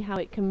can see how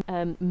it can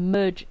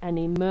merge and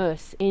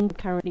immerse in what I'm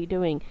currently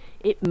doing,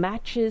 it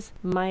matches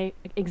my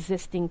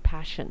existing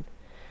passion.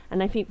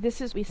 And I think this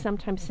is we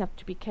sometimes have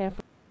to be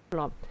careful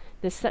of.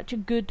 There's such a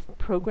good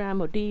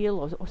program or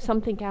deal or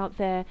something out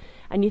there,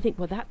 and you think,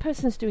 well, that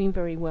person's doing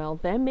very well,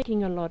 they're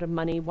making a lot of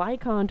money, why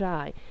can't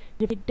I?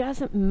 If it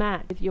doesn't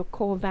match with your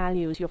core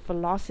values, your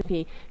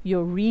philosophy,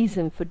 your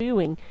reason for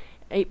doing,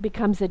 it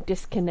becomes a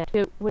disconnect.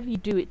 So whatever you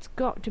do, it's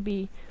got to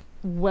be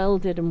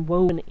welded and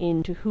woven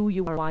into who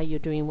you are, why you're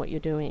doing what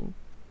you're doing.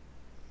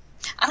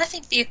 And I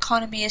think the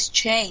economy has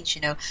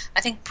changed,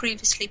 I think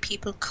previously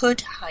people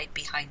could hide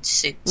behind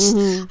suits,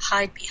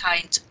 hide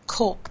behind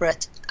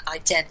corporate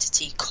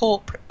identity,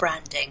 corporate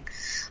branding.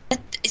 But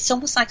it's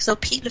almost like so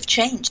people have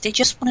changed. They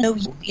just want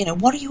to know,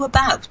 what are you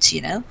about,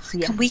 Yeah.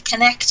 Can we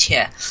connect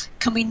here?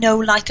 Can we know,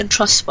 like, and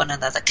trust one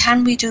another?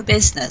 Can we do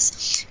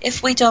business?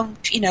 If we don't,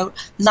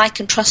 like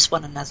and trust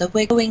one another,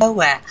 we're going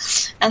nowhere.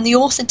 And the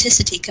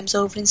authenticity comes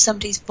over in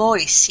somebody's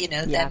voice,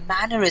 their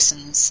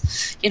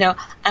mannerisms,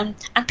 and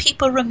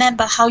people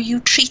remember how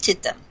you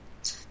treated them.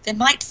 They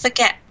might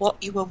forget what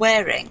you were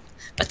wearing,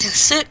 but they'll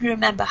certainly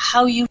remember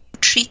how you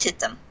treated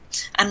them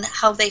and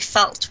how they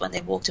felt when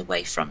they walked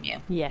away from you.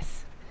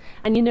 Yes.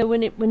 And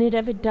when it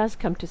ever does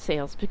come to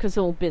sales, because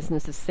all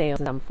business is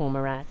sales in some form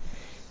or other,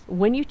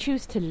 when you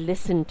choose to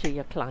listen to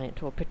your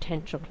client or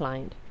potential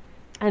client,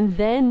 and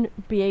then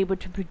be able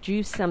to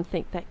produce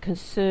something that can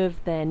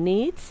serve their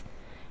needs,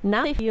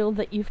 now they feel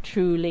that you've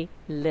truly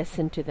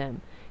listened to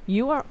them.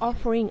 You are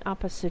offering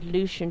up a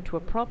solution to a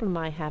problem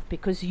I have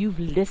because you've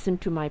listened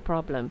to my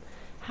problem.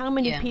 How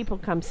many people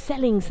come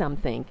selling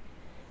something,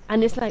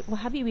 and it's like, well,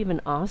 have you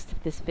even asked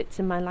if this fits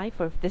in my life,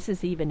 or if this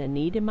is even a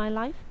need in my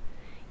life?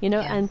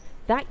 And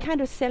that kind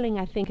of selling,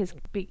 I think, is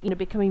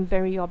becoming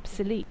very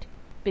obsolete,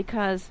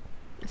 because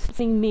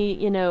seeing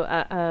me,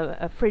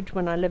 a fridge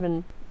when I live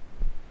in,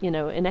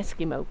 an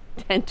Eskimo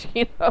tent,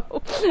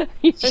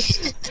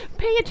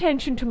 pay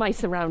attention to my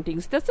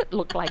surroundings. Does it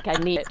look like I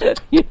need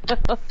it?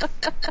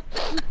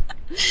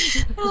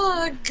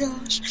 Oh,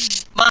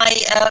 gosh.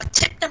 My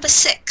tip number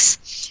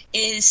 6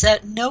 is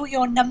know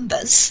your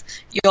numbers,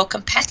 your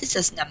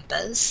competitors'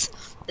 numbers,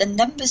 the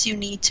numbers you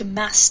need to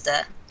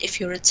master if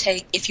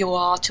you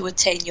are to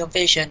attain your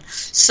vision.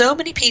 So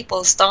many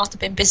people start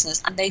up in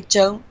business and they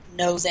don't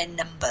know their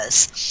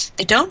numbers.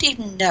 They don't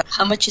even know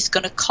how much it's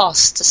going to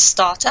cost to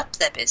start up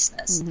their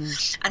business,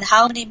 and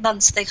how many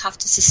months they have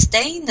to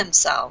sustain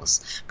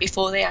themselves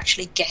before they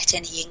actually get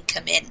any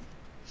income in.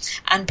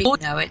 And before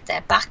you know it,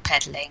 they're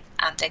backpedaling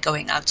and they're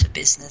going out of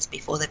business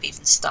before they've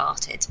even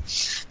started.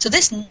 So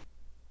this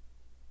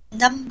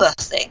number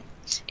thing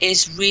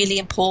is really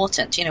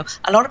important.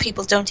 A lot of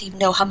people don't even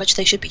know how much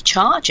they should be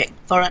charging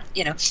for,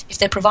 if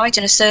they're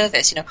providing a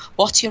service,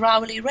 what's your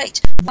hourly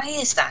rate? Why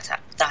is that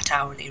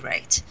hourly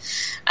rate?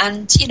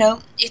 And,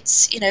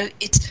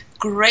 it's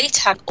great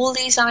having all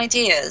these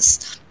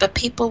ideas, but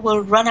people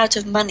will run out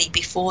of money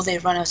before they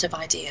run out of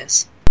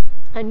ideas.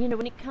 And,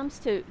 when it comes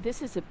to,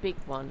 this is a big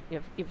one,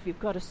 if you've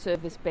got a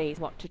service base,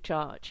 what to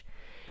charge.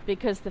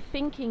 Because the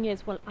thinking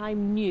is, well,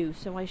 I'm new,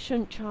 so I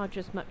shouldn't charge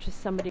as much as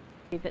somebody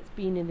that's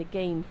been in the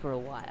game for a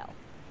while.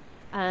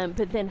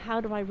 But then how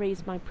do I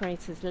raise my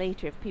prices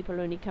later if people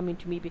are only coming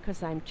to me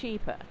because I'm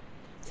cheaper?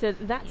 So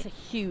that's a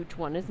huge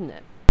one, isn't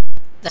it?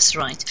 That's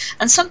right.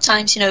 And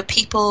sometimes,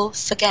 people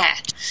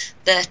forget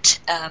that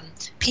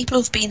people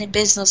who've been in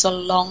business a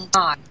long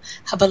time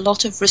have a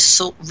lot of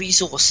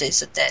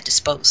resources at their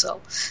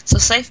disposal. So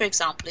say, for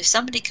example, if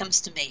somebody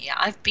comes to me,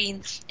 I've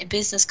been in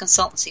business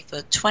consultancy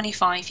for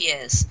 25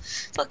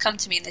 years. They'll come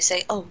to me and they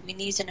say, oh, we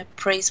need an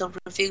appraisal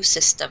review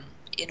system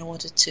in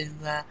order to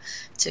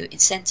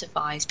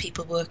incentivize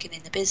people working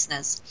in the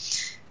business.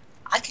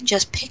 I can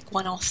just pick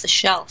one off the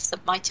shelf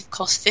that might have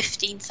cost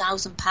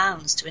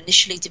 £15,000 to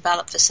initially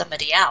develop for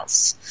somebody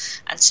else,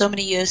 and so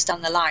many years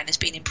down the line has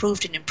been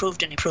improved and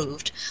improved and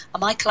improved.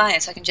 And my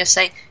clients, I can just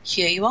say,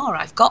 here you are,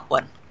 I've got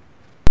one.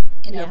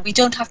 We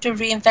don't have to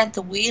reinvent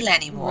the wheel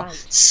anymore.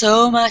 Right.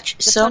 So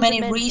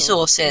many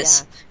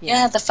resources.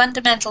 The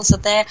fundamentals are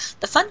there.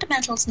 The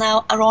fundamentals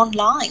now are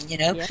online. You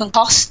can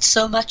cost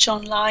so much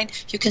online.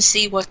 You can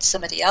see what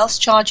somebody else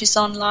charges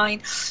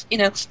online.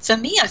 For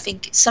me, I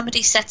think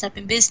somebody setting up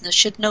in business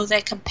should know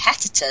their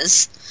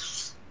competitors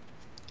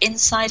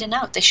inside and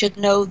out. They should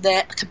know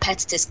their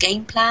competitors'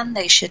 game plan.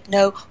 They should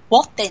know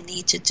what they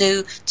need to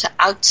do to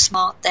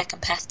outsmart their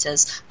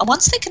competitors. And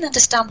once they can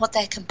understand what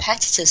their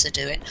competitors are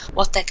doing,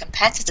 what their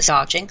competitors are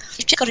charging,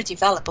 you've just got to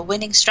develop a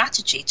winning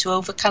strategy to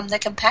overcome their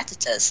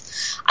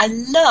competitors. I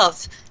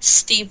love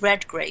Steve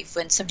Redgrave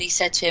when somebody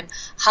said to him,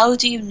 how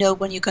do you know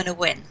when you're going to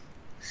win?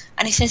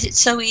 And he says, it's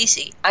so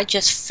easy. I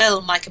just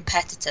fill my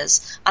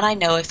competitors, and I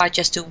know if I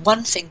just do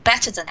one thing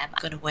better than them,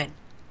 I'm going to win.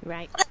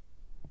 Right.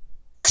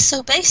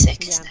 So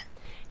basic, isn't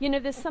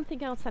it? There's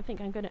something else I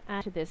think I'm going to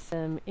add to this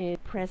is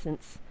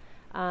presence.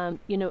 I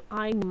know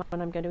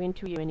when I'm going to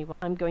interview anyone,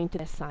 I'm going to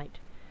their site.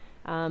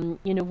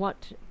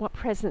 What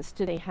presence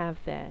do they have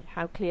there?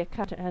 How clear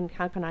cut, and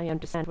how can I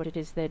understand what it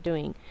is they're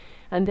doing?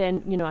 And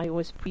then, I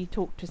always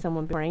pre-talk to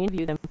someone before I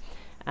interview them.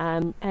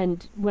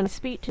 And when I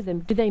speak to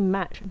them, do they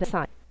match the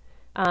site?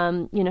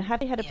 Have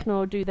they had a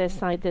entrepreneur do their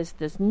site?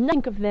 There's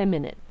nothing of them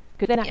in it.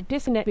 Because then that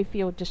disconnect, we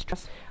feel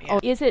distrust. Or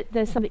is it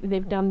there's something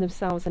they've done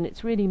themselves and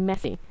it's really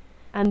messy,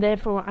 and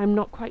therefore I'm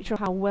not quite sure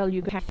how well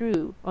you get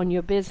through on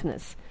your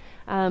business.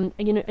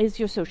 Is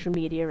your social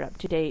media up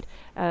to date?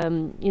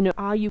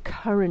 Are you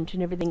current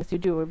in everything that you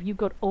do? Or have you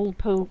got old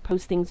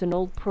postings and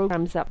old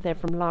programs up there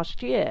from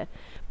last year?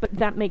 But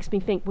that makes me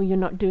think, well, you're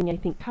not doing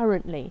anything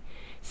currently.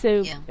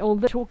 So all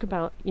the talk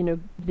about,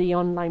 the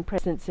online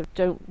presence of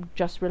don't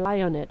just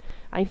rely on it,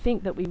 I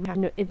think that we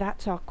have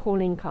that's our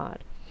calling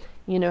card.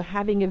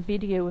 Having a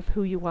video of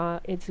who you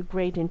are, it's a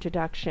great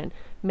introduction.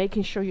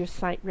 Making sure your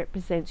site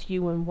represents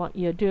you and what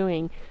you're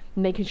doing.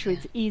 Making sure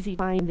it's easy to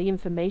find the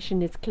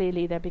information is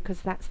clearly there,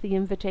 because that's the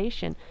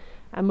invitation.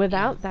 And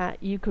without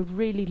that, you could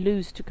really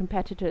lose to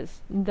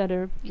competitors that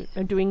are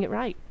doing it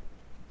right.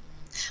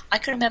 I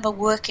can remember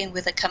working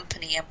with a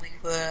company, and we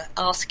were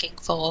asking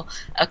for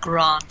a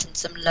grant and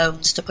some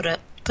loans to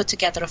put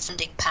together a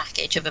funding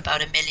package of about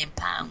 £1 million.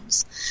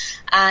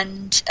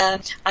 And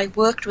I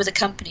worked with a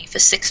company for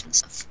 6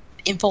 months,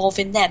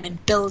 involving them in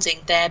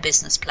building their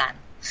business plan.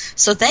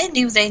 So they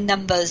knew their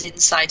numbers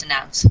inside and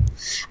out.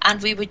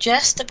 And we were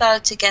just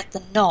about to get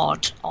the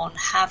nod on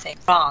having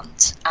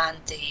grant and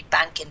the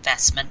bank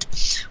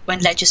investment when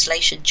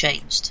legislation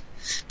changed.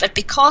 But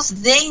because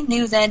they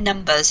knew their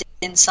numbers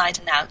inside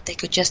and out, they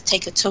could just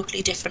take a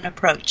totally different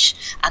approach,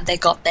 and they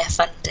got their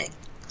funding.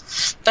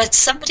 But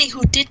somebody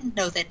who didn't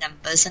know their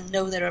numbers and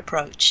know their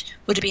approach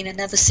would have been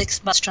another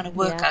 6 months trying to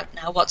work out,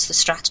 now what's the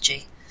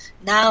strategy?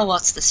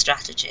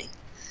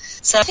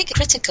 So I think it's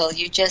critical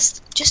you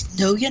just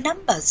know your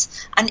numbers.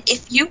 And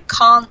if you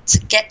can't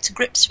get to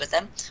grips with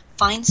them,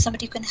 find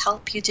somebody who can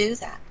help you do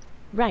that.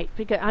 Right,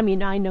 because I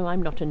know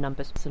I'm not a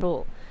numbers person at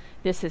all.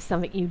 This is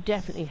something you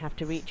definitely have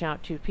to reach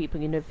out to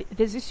people. If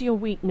this is your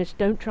weakness,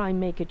 don't try and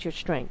make it your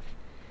strength.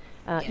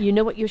 You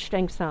know what your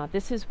strengths are.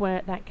 This is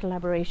where that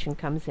collaboration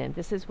comes in.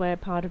 This is where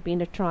part of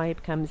being a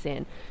tribe comes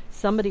in.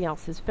 Somebody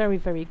else is very,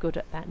 very good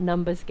at that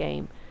numbers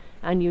game,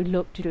 and you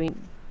look to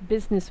doing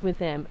business with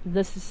them.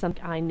 This is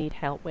something I need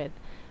help with.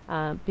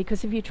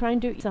 Because if you try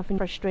and do it yourself and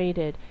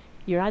frustrated,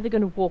 you're either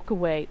going to walk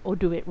away or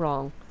do it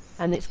wrong,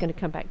 and it's going to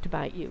come back to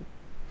bite you.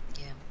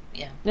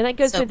 Yeah. And that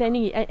goes with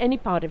any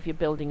part of your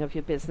building of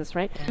your business,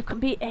 right? You can't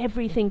be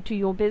everything to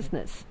your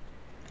business.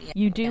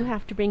 You do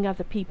have to bring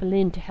other people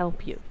in to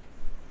help you.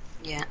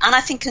 Yeah, and I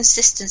think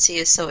consistency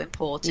is so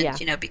important,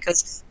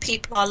 because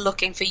people are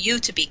looking for you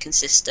to be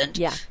consistent,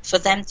 for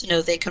them to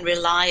know they can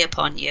rely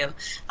upon you.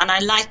 And I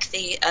like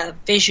the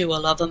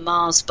visual of a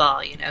Mars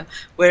bar,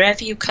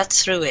 wherever you cut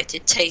through it,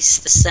 it tastes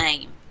the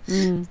same.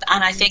 And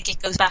I think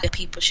it goes back to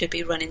people should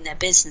be running their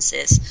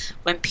businesses.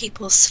 When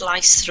people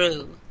slice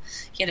through,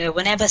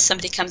 whenever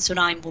somebody comes to an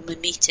I'm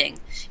Woman meeting,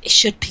 it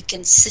should be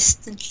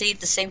consistently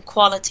the same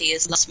quality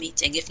as last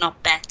meeting, if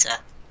not better.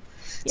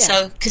 Yeah.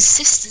 So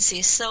consistency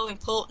is so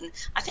important.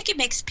 I think it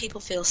makes people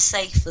feel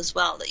safe as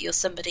well, that you're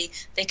somebody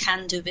they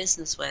can do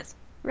business with.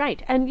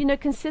 Right. And,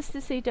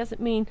 consistency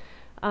doesn't mean,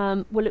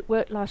 well, it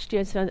worked last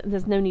year, so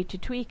there's no need to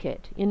tweak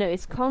it.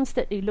 It's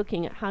constantly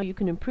looking at how you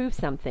can improve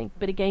something.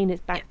 But again,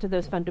 it's back to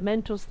those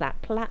fundamentals,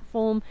 that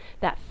platform,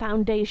 that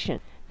foundation,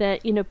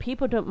 that,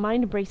 people don't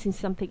mind embracing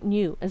something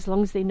new as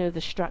long as they know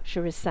the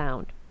structure is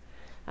sound.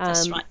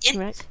 That's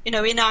right.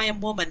 In I Am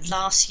Woman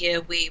last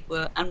year we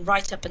were, and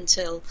right up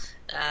until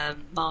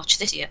March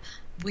this year,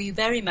 we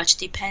very much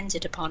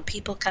depended upon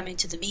people coming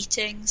to the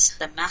meetings,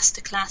 the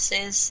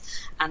masterclasses,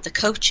 and the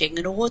coaching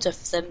in order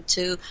for them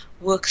to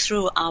work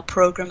through our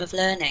program of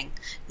learning.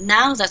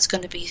 Now that's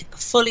going to be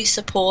fully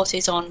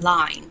supported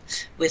online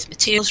with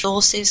materials,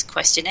 resources,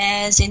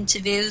 questionnaires,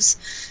 interviews.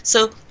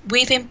 So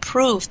we've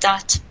improved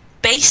that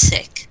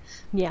basic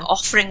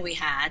offering we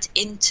had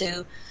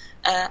into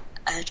a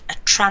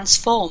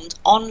transformed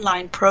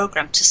online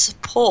program to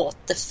support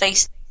the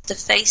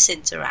face-to-face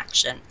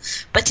interaction,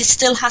 but it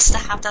still has to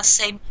have that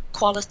same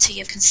quality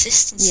of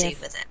consistency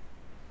with it.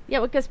 Yeah,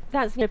 because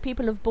that's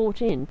people have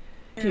bought in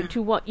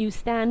to what you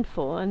stand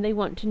for, and they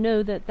want to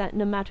know that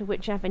no matter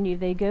which avenue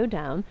they go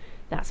down,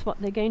 that's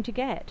what they're going to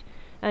get.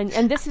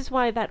 And this is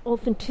why that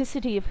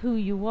authenticity of who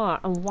you are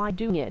and why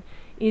doing it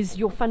is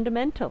your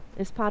fundamental,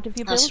 is part of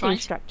your building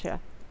structure.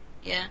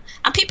 Yeah,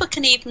 and people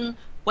can even,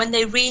 when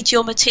they read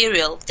your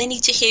material, they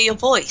need to hear your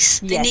voice.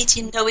 They need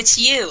to know it's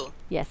you.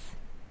 Yes.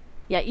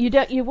 Yeah,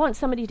 you want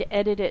somebody to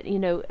edit it,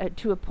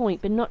 to a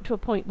point, but not to a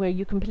point where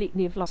you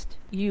completely have lost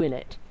you in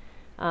it.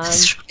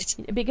 That's right.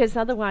 Because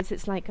otherwise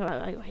it's like,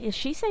 is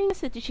she saying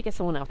this or did she get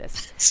someone else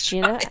this? That's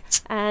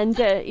right. And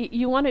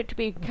you want it to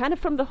be kind of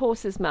from the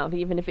horse's mouth,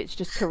 even if it's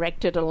just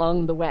corrected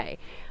along the way.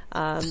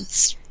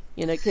 Because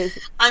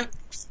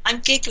I'm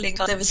giggling.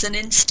 There was an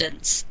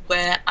instance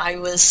where I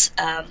was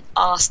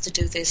asked to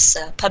do this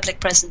public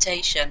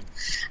presentation,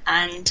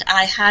 and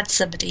I had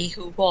somebody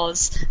who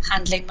was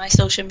handling my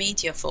social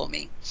media for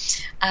me,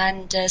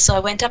 and so I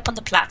went up on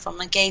the platform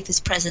and gave this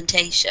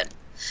presentation,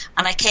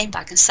 and I came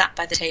back and sat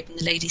by the table, and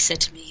the lady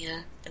said to me,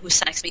 who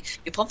sat next to me,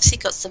 "You've obviously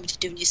got somebody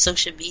doing your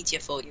social media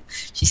for you."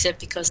 She said,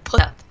 "Because I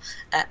put up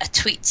a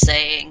tweet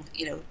saying,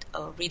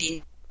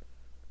 really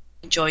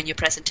enjoying your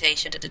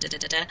presentation,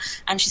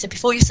 and she said,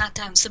 before you sat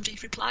down, somebody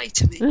replied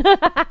to me."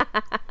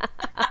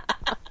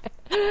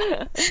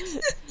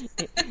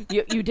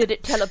 You did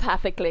it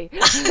telepathically.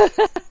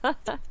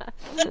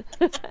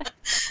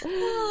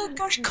 Oh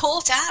gosh,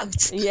 caught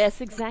out.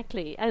 Yes,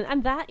 exactly,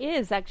 and that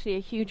is actually a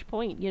huge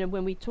point.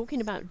 When we're talking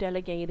about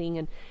delegating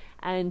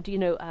and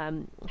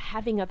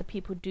having other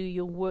people do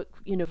your work,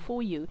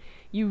 for you,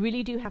 you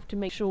really do have to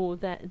make sure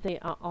that they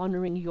are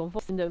honoring your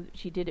voice.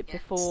 She did it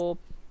before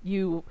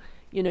you.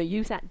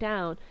 You sat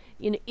down.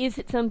 Is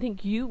it something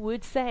you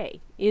would say?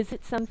 Is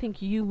it something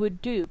you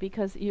would do?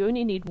 Because you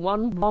only need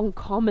one wrong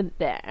comment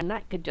there, and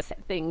that could just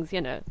set things,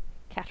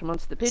 cat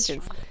amongst the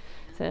pigeons.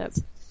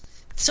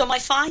 So my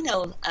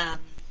final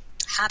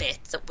habit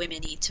that women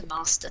need to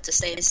master to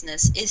stay in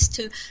business is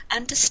to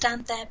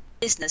understand their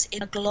business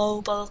in a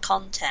global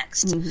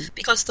context,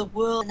 because the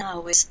world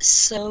now is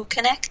so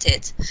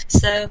connected.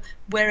 So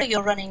wherever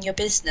you're running your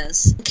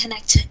business, you can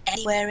connect to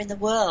anywhere in the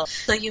world.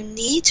 So you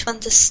need to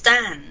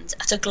understand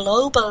at a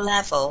global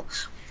level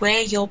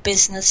where your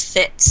business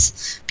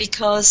fits,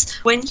 because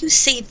when you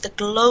see the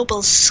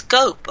global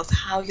scope of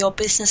how your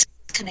business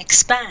can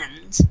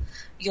expand,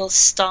 you'll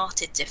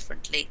start it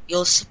differently,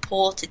 you'll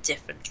support it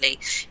differently.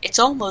 It's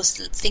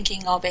almost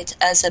thinking of it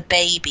as a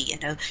baby,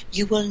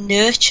 you will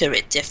nurture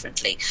it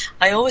differently.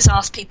 I always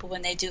ask people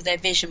when they do their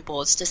vision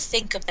boards to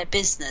think of their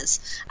business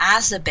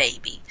as a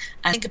baby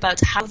and think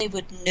about how they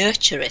would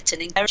nurture it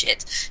and encourage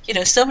it.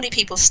 So many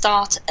people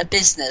start a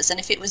business, and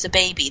if it was a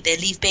baby, they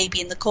leave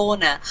baby in the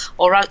corner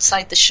or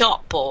outside the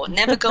shop, or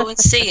never go and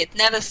see it,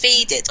 never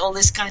feed it, all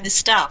this kind of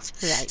stuff.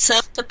 Right. So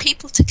for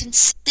people to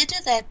consider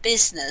their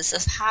business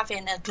as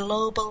having a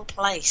global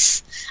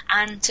place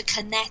and to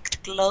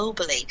connect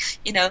globally,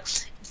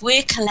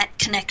 we're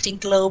connecting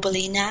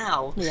globally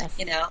now. Yes.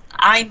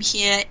 I'm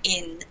here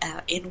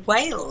in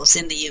Wales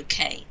in the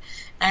UK,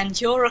 and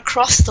you're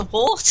across the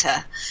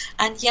water,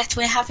 and yet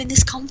we're having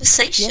this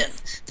conversation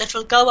that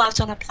will go out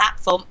on a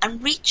platform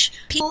and reach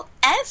people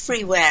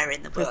everywhere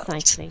in the world.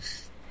 Precisely.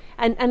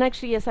 And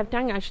actually, yes, I've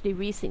done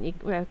recently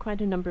quite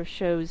a number of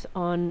shows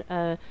on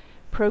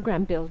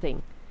program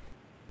building.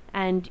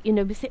 And,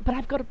 but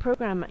I've got a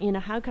program,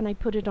 how can I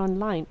put it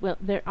online? Well,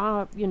 there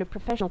are,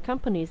 professional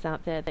companies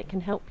out there that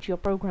can help your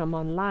program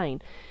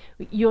online.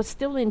 You're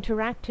still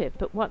interactive,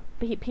 but what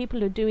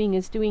people are doing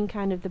is doing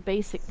kind of the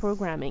basic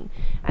programming.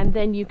 And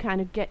then you kind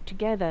of get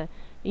together,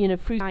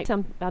 through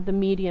some other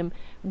medium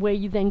where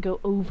you then go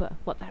over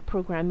what that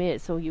program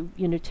is, or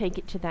you take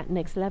it to that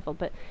next level.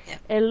 But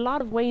a lot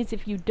of ways,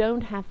 if you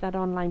don't have that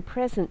online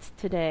presence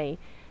today,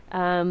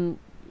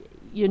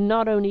 you're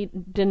not only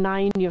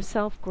denying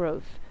yourself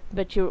growth,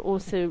 but you're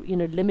also,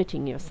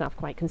 limiting yourself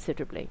quite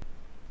considerably.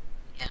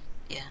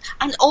 Yeah.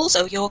 And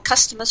also your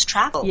customers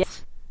travel.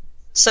 Yes.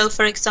 So,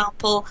 for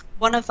example,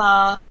 one of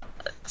our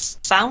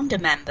founder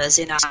members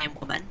in Iron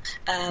Woman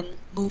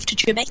moved to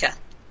Jamaica.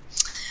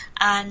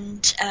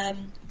 And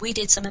we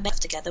did some stuff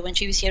together when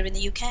she was here in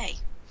the UK.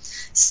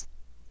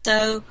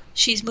 So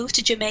she's moved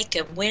to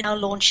Jamaica. We're now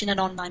launching an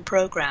online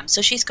program.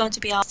 So she's going to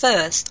be our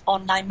first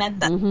online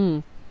member. Mm-hmm.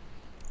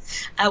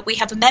 We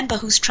have a member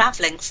who's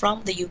travelling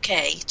from the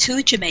UK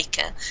to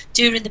Jamaica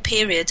during the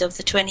period of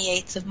the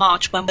 28th of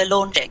March when we're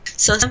launching.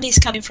 So somebody's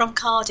coming from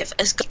Cardiff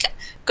is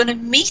going to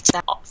meet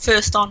that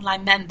first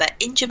online member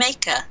in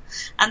Jamaica,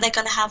 and they're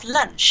going to have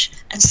lunch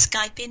and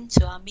Skype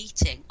into our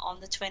meeting on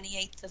the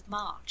 28th of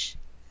March.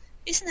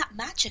 Isn't that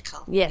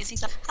magical? Yes.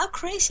 How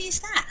crazy is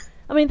that?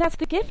 I mean, that's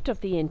the gift of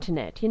the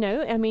internet,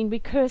 I mean, we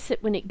curse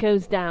it when it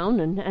goes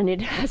down and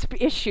it has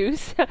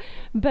issues,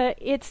 but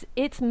it's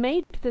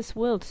made this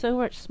world so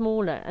much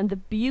smaller. And the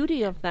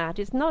beauty of that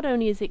is not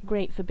only is it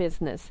great for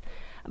business,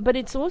 but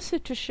it's also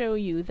to show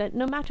you that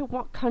no matter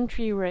what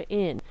country we're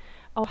in,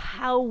 or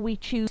how we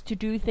choose to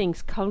do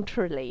things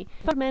culturally,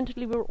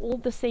 fundamentally we're all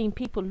the same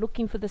people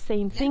looking for the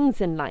same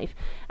things in life,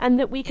 and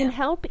that we can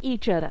help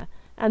each other.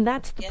 And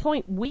that's the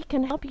point. We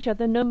can help each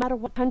other no matter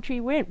what country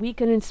we're in. We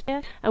can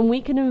inspire and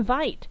we can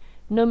invite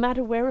no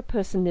matter where a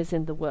person is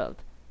in the world.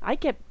 I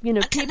get,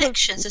 people...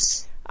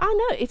 Connections. I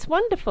know, it's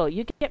wonderful.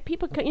 You get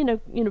people,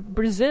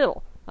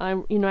 Brazil. I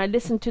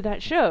listen to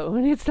that show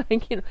and it's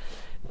like,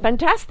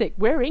 fantastic.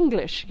 We're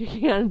English.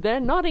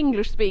 They're not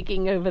English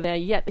speaking over there,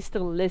 yet they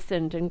still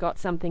listened and got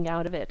something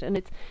out of it.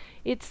 And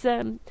it's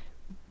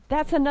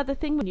that's another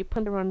thing when you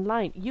put it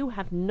online. You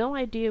have no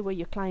idea where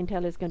your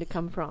clientele is going to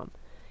come from.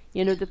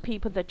 The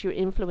people that you're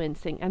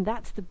influencing, and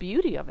that's the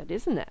beauty of it,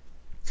 isn't it?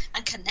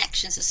 And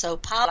connections are so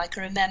powerful. I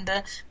can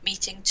remember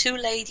meeting two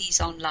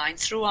ladies online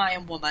through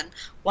Iron Woman.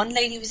 One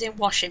lady was in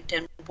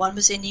Washington, one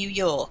was in New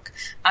York.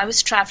 I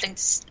was traveling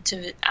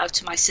out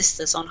to my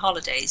sister's on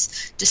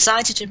holidays,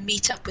 decided to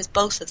meet up with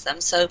both of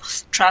them, so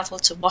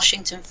traveled to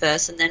Washington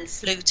first and then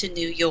flew to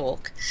New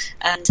York,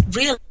 and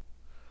realized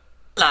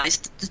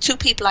the two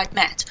people I'd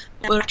met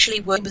were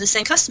actually working with the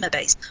same customer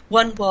base.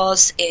 One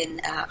was in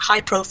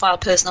high-profile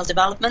personal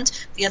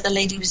development. The other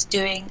lady was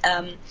doing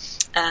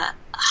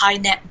high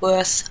net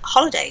worth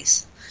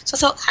holidays. So I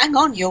thought, hang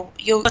on,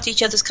 you've got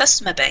each other's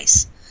customer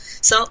base.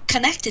 So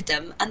connected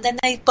them, and then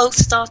they both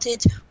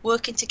started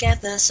working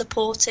together,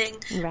 supporting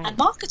and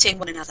marketing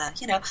one another.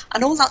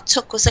 And all that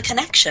took was a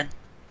connection.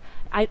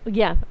 I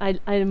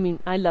mean,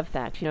 I love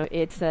that.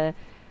 It's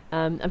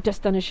I've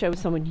just done a show with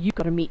someone. You've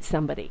got to meet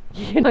somebody.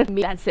 What I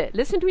mean? That's it.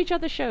 Listen to each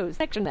other's shows.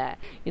 Section there.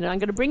 I'm going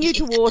to bring you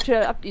to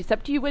water. It's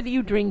up to you whether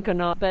you drink or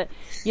not. But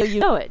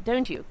you know it,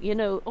 don't you?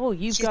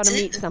 You've got to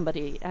meet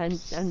somebody,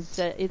 and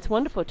it's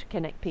wonderful to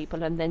connect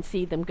people and then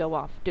see them go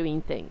off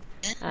doing things.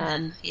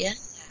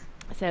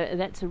 So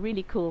that's a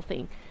really cool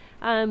thing.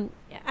 And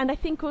I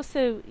think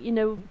also,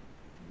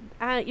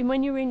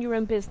 when you're in your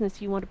own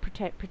business, you want to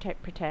protect.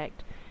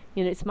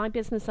 It's my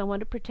business. I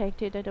want to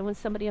protect it. I don't want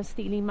somebody else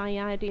stealing my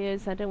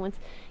ideas. I don't want,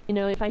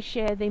 if I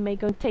share, they may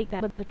go and take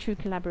that. What the true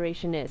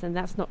collaboration is, and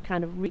that's not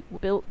kind of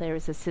built there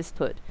as a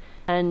sisterhood.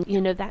 And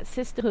that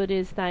sisterhood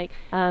is like,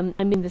 I'm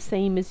in the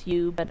same as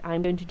you, but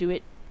I'm going to do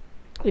it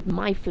with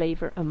my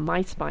flavor and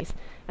my spice.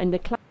 And the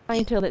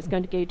clientele that's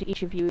going to go to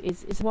each of you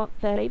is what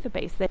their flavor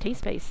base, their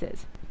taste base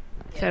is.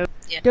 So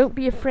don't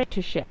be afraid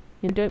to share.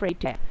 Don't be afraid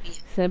to share.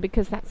 So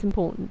because that's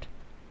important.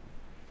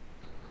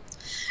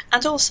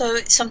 And also,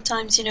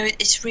 sometimes,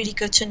 it's really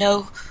good to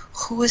know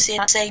who is in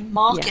the same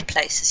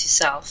marketplace as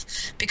yourself.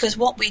 Because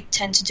what we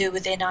tend to do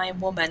within I Am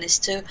Woman is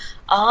to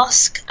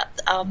ask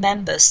our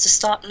members to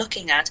start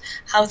looking at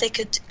how they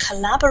could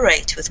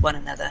collaborate with one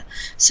another.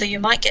 So you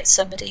might get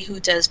somebody who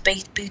does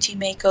beauty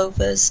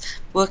makeovers,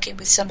 working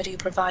with somebody who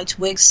provides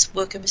wigs,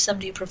 working with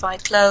somebody who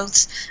provides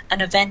clothes,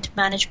 an event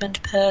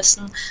management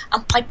person.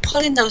 And by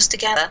pulling those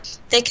together,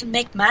 they can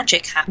make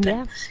magic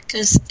happen.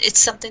 Because it's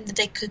something that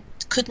they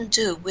couldn't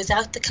do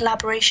without the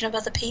collaboration of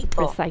other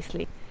people.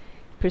 Precisely.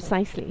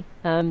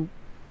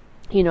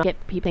 Get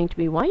people to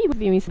be, why are you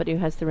reviewing somebody who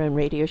has their own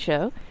radio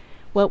show?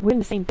 Well, we're in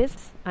the same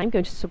business. I'm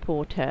going to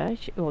support her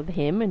or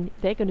him, and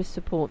they're going to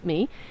support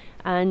me.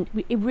 And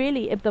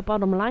if the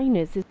bottom line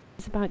is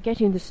about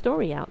getting the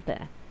story out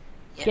there,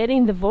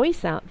 getting the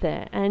voice out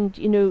there. And,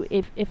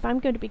 if I'm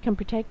going to become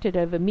protected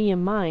over me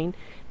and mine,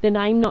 then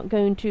I'm not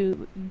going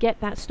to get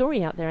that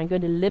story out there. I'm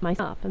going to live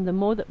myself. And the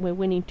more that we're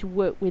willing to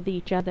work with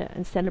each other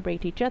and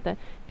celebrate each other,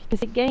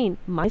 because again,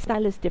 my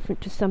style is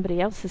different to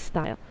somebody else's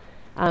style.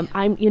 There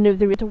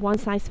is a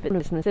one-size-fits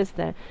business, is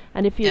there?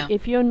 And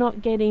if you're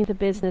not getting the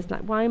business,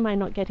 like, why am I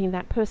not getting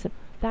that person?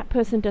 That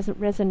person doesn't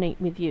resonate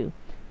with you.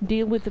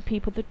 Deal with the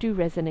people that do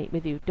resonate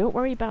with you. Don't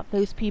worry about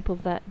those people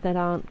that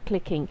aren't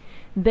clicking.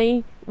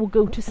 They will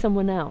go to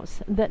someone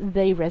else that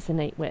they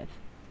resonate with.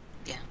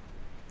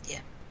 Yeah.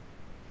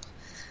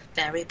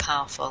 Very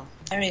powerful.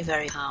 Very,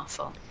 very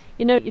powerful.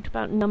 It's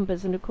about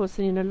numbers, and of course,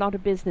 in a lot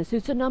of business,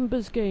 it's a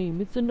numbers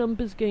game.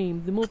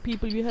 The more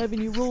people you have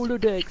in your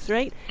Rolodex,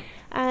 right?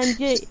 And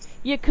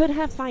you could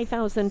have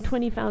 5,000,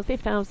 20,000,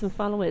 50,000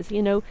 followers,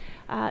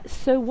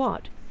 so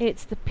what?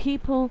 It's the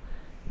people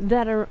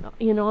that are,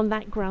 on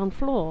that ground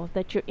floor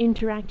that you're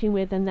interacting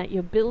with and that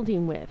you're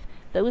building with.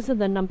 Those are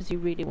the numbers you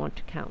really want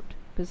to count,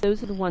 because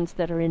those are the ones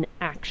that are in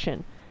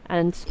action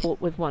and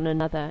sport with one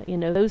another.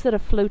 Those that are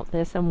floating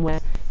there somewhere,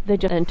 they're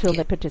just until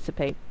they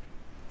participate.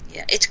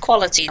 Yeah, it's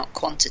quality, not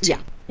quantity.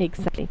 Yeah,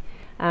 exactly.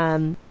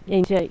 I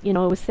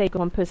always say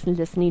one person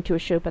listening to a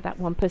show, but that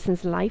one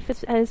person's life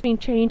has been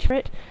changed for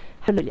it.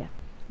 Hallelujah.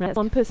 Right?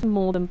 One person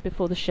more than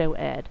before the show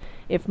aired.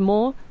 If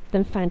more,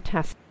 then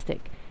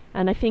fantastic.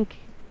 And I think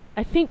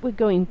we're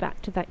going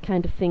back to that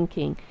kind of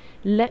thinking.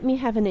 Let me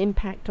have an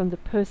impact on the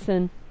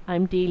person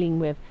I'm dealing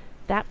with.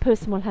 That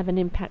person will have an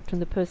impact on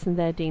the person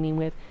they're dealing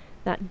with.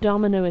 That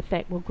domino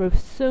effect will grow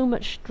so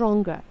much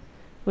stronger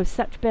with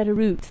such better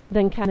roots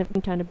than kind of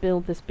trying to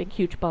build this big,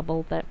 huge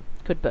bubble that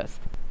could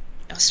burst.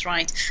 That's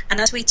right. And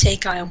as we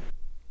take our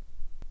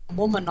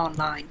woman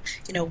online,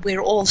 we're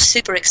all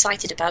super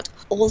excited about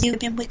all the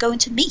women we're going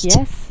to meet.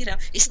 Yes.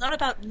 It's not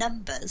about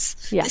numbers.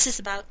 Yeah. This is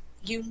about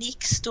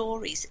unique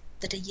stories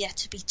that are yet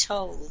to be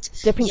told,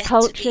 different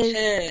cultures, to be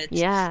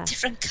heard,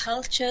 different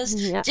cultures,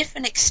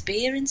 different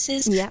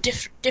experiences,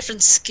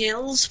 different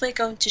skills we're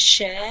going to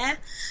share.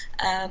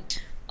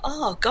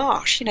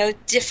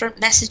 Different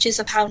messages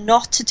of how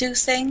not to do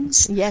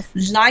things. Yes.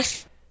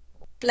 Life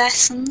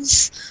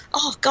lessons.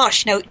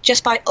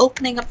 Just by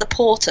opening up the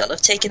portal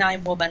of Taking I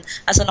Am Woman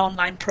as an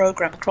online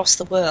program across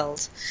the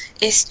world,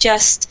 it's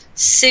just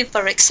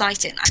super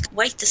exciting. I can't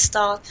wait to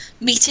start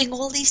meeting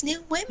all these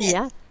new women.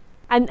 Yeah.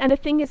 And the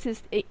thing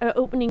is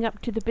opening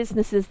up to the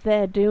businesses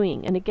they're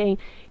doing. And again,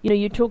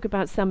 you talk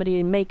about somebody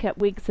in makeup,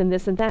 wigs and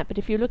this and that, but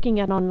if you're looking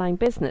at online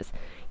business,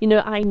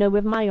 I know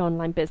with my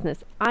online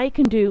business, I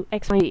can do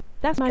X, Y, E.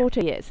 That's my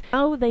forte is.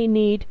 Now they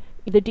need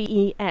the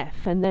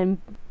DEF and then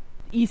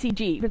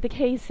ECG for the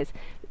cases.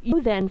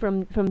 You then,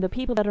 from the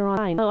people that are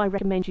online, I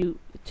recommend you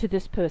to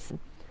this person.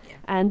 Yeah.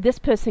 And this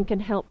person can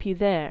help you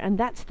there. And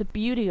that's the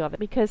beauty of it,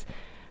 because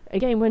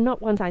again, we're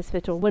not one size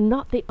fits all. We're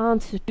not the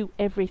answer to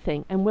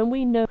everything. And when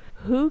we know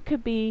who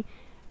could be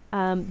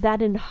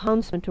that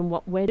enhancement in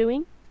what we're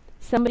doing,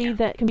 somebody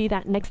that can be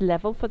that next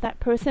level for that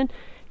person,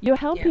 you're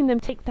helping them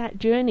take that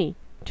journey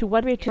to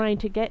what we're trying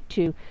to get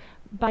to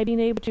by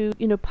being able to,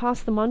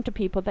 pass them on to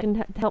people that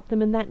can help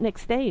them in that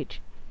next stage.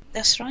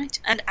 That's right.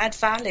 And add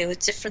value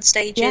at different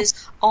stages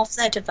of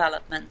their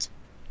development.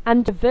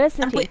 And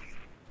diversity.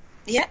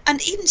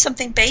 And even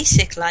something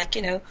basic like,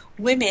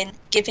 women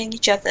giving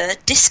each other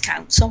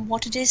discounts on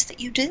what it is that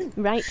you do.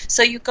 Right.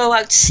 So you go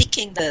out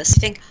seeking this,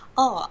 think,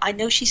 I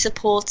know she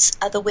supports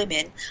other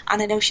women,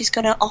 and I know she's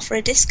going to offer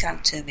a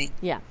discount to me.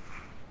 Yeah.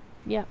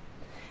 Yeah.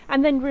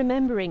 And then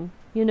remembering,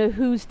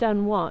 who's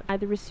done what,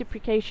 either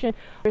reciprocation,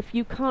 or if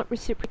you can't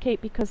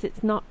reciprocate because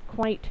it's not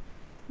quite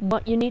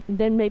what you need,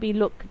 then maybe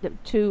look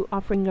to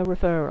offering a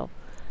referral.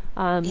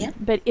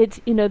 But it's,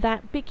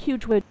 that big,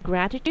 huge word,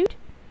 gratitude.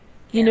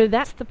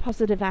 That's the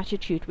positive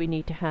attitude we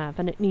need to have,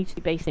 and it needs to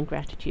be based in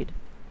gratitude.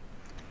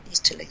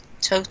 Totally.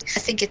 I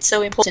think it's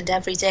so important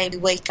every day we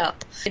wake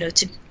up,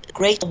 to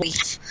great we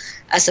have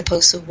as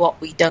opposed to what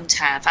we don't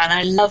have. And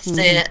I love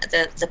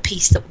the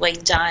piece that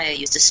Wayne Dyer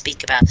used to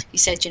speak about. He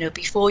said,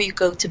 before you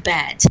go to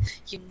bed,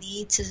 you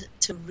need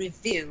to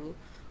review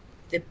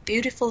the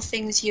beautiful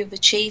things you've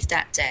achieved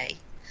that day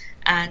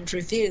and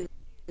review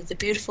the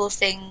beautiful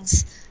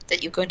things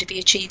that you're going to be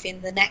achieving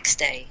the next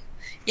day.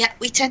 Yeah,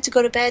 we tend to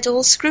go to bed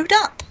all screwed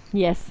up.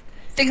 Yes,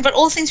 thinking about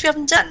all the things we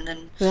haven't done,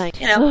 and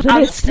Right. out of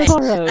it.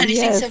 Tomorrow. And you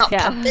think Yes, it's not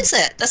yeah. up, is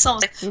it? That's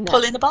almost like No.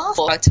 pulling the bar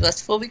out of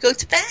us before we go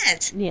to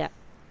bed. Yeah.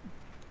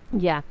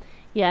 Yeah.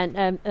 Yeah,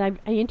 and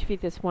I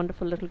interviewed this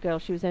wonderful little girl.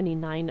 She was only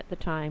 9 at the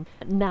time,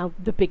 now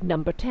the big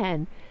number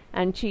 10.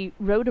 And she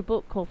wrote a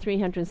book called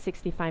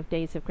 365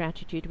 Days of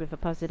Gratitude with a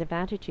Positive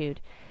Attitude.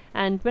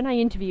 And when I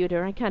interviewed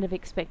her, I kind of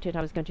expected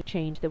I was going to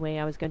change the way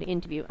I was going to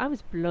interview. I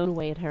was blown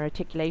away at her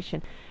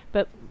articulation.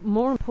 But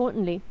more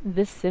importantly,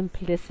 the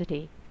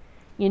simplicity.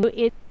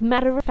 It's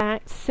matter of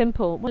fact,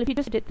 simple. Well, if you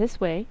just did it this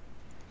way,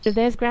 so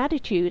there's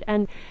gratitude.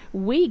 And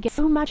we get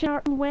so much in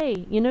our own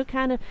way,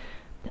 kind of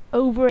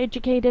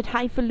overeducated,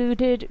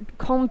 highfalutin,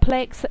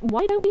 complex.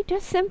 Why don't we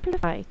just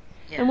simplify?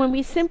 Yeah. And when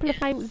we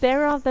simplify,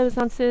 there are those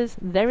answers,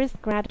 there is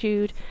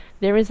gratitude,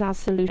 there is our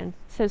solution.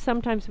 So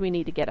sometimes we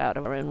need to get out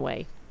of our own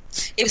way.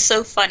 It was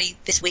so funny.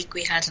 This week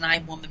we had an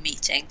I'm Woman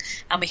meeting,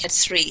 and we had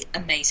 3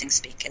 amazing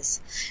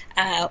speakers.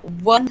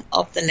 One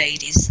of the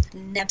ladies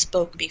never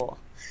spoken before,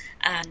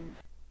 and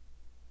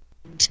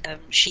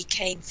she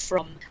came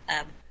from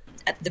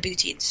the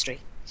beauty industry.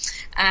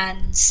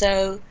 And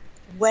so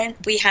when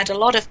we had a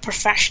lot of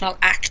professional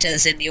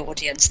actors in the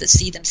audience that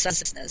see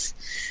themselves as business,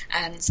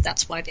 and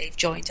that's why they've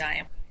joined I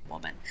Am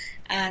Woman.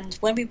 And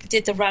when we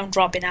did the round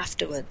robin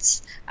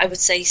afterwards, I would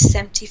say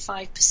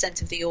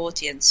 75% of the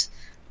audience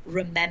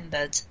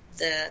remembered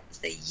the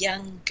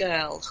young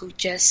girl who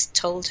just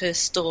told her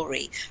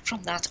story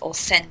from that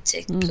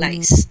authentic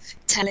place,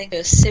 telling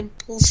her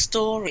simple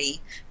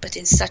story, but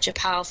in such a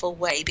powerful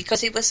way,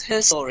 because it was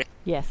her story.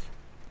 Yes.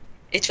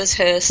 It was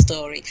her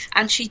story,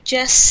 and she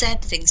just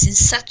said things in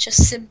such a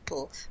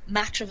simple,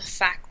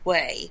 matter-of-fact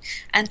way.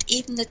 And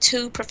even the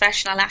 2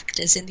 professional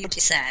actors in the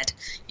audience said,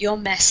 your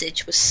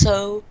message was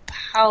so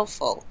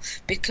powerful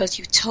because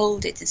you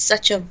told it in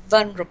such a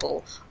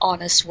vulnerable,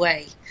 honest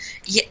way.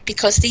 Yet,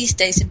 because these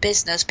days in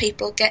business,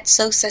 people get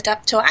so set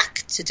up to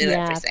act to do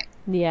everything.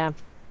 Yeah.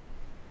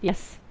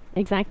 Yes,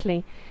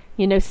 exactly.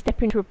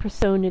 Step into a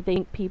persona they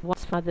think people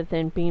want rather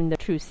than being their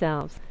true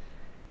selves.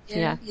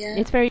 Yeah.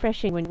 It's very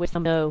refreshing when we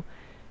know.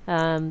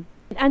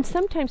 And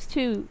sometimes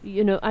too,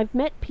 I've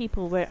met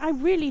people where I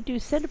really do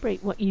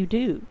celebrate what you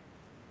do.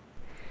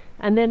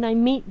 And then I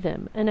meet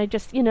them and I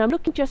just, I'm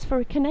looking just for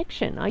a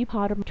connection. Are you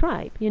part of my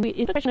tribe?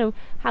 It's a question of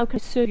how can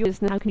I serve your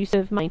business, how can you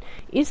serve mine?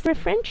 Is there a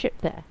friendship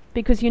there?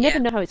 Because you never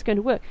know how it's going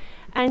to work.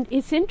 And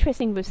it's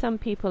interesting with some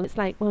people, it's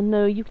like, well,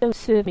 no, you don't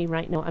serve me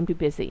right now, I'm too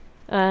busy.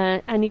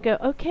 And you go,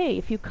 okay,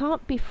 if you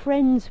can't be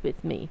friends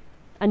with me,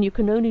 and you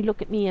can only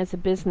look at me as a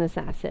business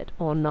asset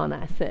or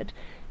non-asset,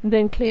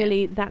 then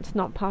clearly that's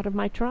not part of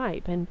my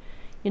tribe. And,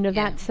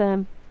 that's,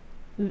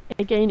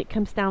 again, it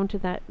comes down to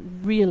that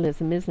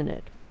realism, isn't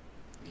it?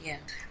 Yeah.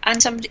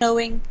 And somebody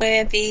knowing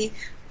where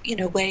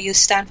where you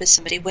stand with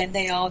somebody when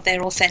they are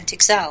their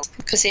authentic self,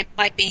 because it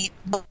might be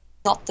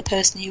not the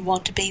person you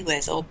want to be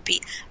with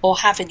or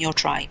have in your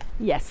tribe.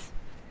 Yes,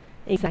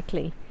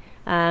 exactly.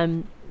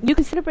 You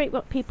can celebrate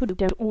what people do.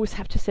 Don't always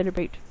have to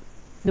celebrate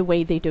the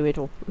way they do it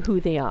or who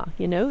they are,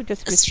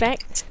 just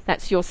respect.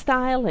 That's your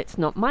style. It's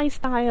not my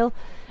style.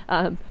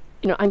 I'm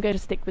going to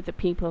stick with the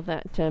people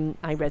that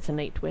I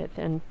resonate with.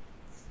 And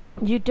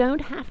you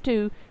don't have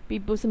to be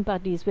bosom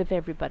buddies with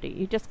everybody.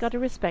 You just got to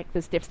respect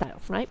there's different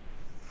styles, right?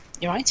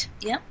 You're right.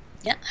 Yeah,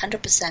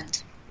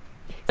 100%.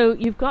 So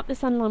you've got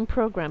this online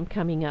program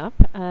coming up.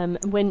 And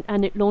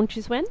it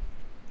launches when?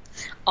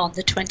 On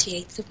the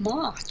 28th of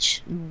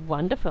March.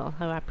 Wonderful.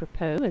 How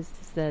apropos is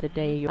the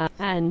day you are.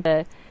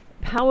 And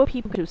how are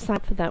people going to sign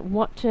up for that?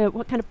 What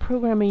kind of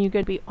program are you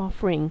going to be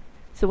offering?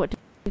 So what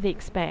do they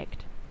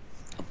expect?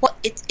 Well,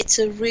 it's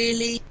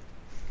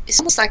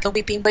almost like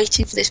we've been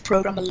waiting for this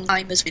program a long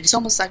time as well. It's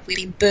almost like we've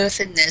been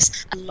birthing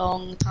this a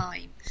long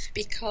time,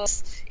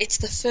 because it's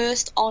the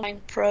first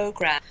online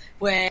program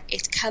where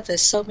it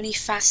covers so many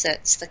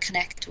facets that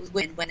connect with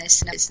women when they're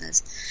in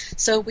business.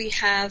 So we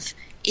have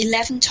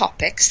 11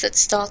 topics that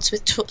starts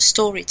with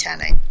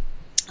storytelling.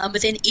 And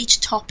within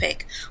each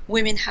topic,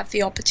 women have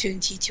the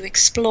opportunity to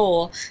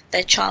explore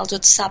their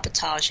childhood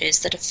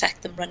sabotages that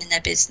affect them running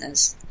their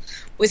business.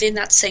 Within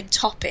that same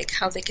topic,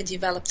 how they can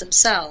develop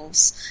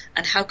themselves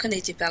and how can they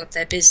develop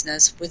their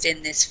business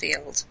within this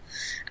field.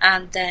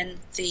 And then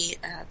the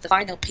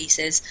final piece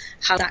is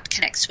how that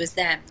connects with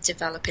them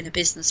developing a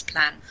business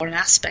plan or an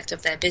aspect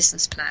of their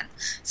business plan.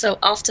 So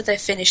after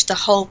they've finished the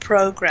whole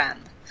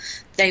program,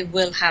 they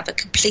will have a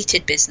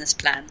completed business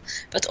plan,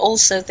 but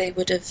also they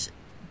would have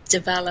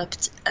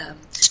developed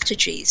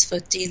strategies for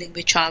dealing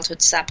with childhood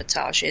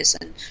sabotages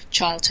and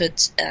childhood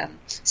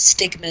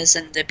stigmas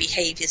and the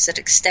behaviors that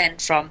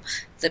extend from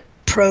the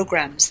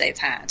programs they've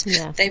had.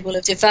 Yeah. They will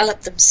have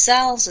developed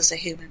themselves as a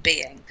human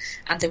being,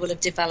 and they will have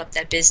developed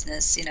their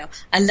business.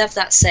 I love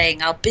that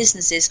saying, our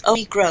businesses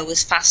only grow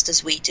as fast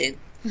as we do.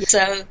 Yeah.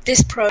 So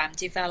this program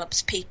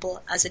develops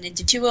people as an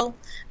individual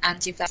and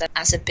develops them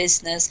as a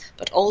business,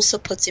 but also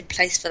puts in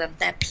place for them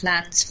their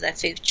plans for their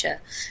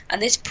future.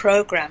 And this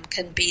program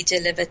can be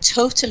delivered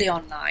totally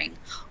online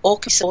or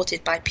can be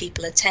supported by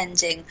people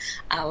attending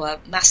our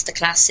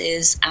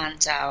masterclasses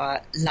and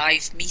our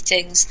live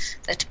meetings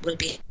that will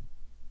be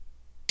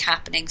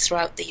happening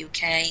throughout the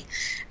UK.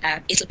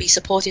 It'll be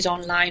supported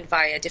online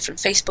via different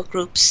Facebook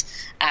groups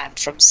and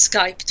from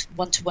Skype,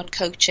 one-to-one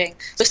coaching.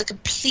 So it's a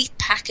complete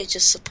package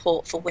of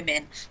support for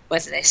women,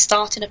 whether they're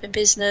starting up in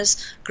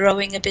business,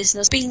 growing a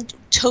business, being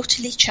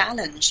totally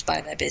challenged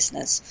by their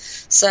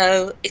business.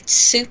 So it's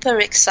super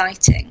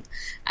exciting,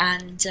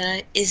 and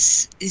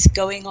is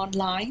going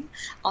online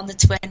on the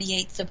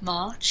 28th of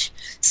March.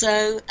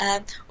 So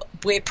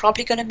we're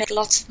probably going to make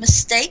lots of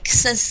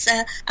mistakes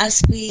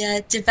as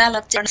we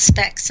develop different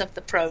aspects of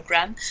the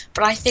program.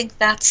 But I think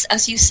that's,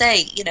 as you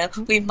say,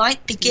 we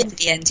might begin with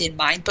the end in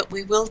mind, but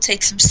we will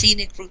take some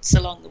scenic routes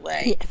along the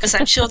way, because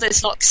I'm sure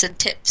there's lots of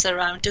tips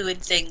around doing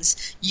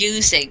things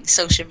using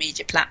social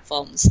media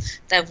platforms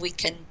that we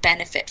can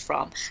benefit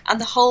from. And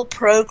the whole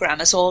program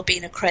has all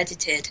been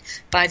accredited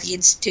by the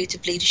Institute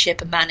of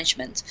Leadership and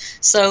Management.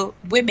 So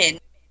women,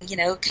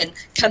 can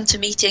come to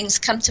meetings,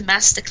 come to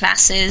master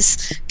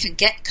classes, can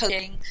get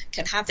coaching,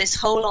 can have this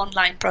whole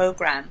online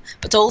program,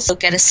 but also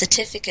get a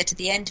certificate at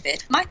the end of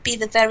it. Might be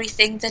the very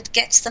thing that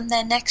gets them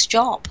their next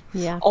job,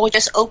 or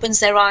just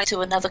opens their eye to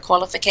another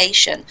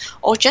qualification,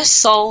 or just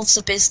solves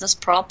a business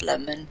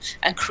problem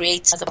and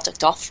creates another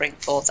product offering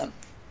for them.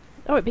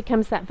 Or it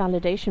becomes that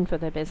validation for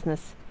their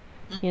business.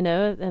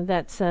 And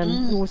that's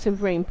also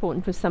very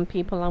important for some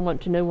people. I want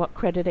to know what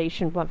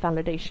accreditation, what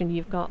validation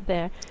you've got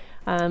there,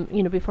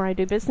 before I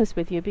do business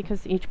with you,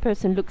 because each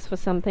person looks for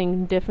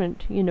something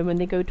different, when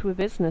they go to a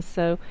business.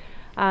 So,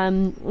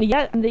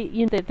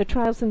 the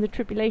trials and the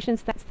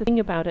tribulations, that's the thing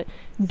about it.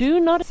 Do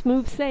not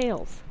smooth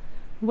sails.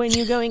 When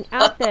you're going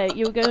out there,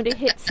 you're going to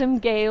hit some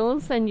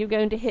gales, and you're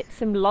going to hit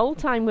some lull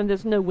time when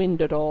there's no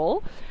wind at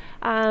all.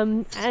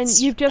 And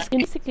you've just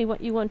basically what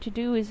you want to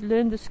do is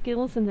learn the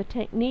skills and the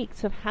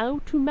techniques of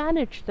how to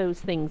manage those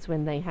things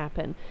when they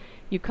happen.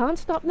 You can't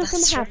stop them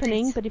from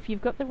happening, but if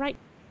you've got the right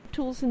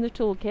tools in the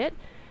toolkit,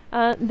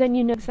 then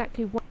you know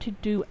exactly what to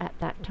do at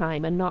that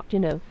time, and not,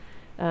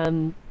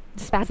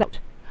 spaz out.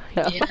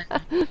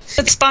 The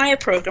Inspire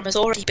program has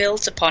already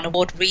built upon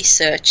award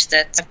research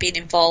that I've been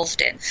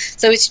involved in.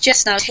 So it's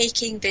just now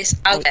taking this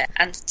out there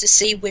and to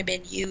see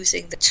women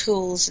using the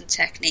tools and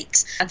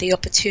techniques and the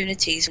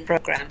opportunities in the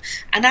program.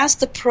 And as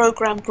the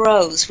program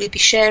grows, we'll be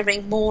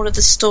sharing more of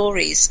the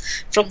stories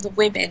from the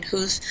women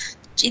who've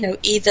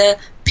either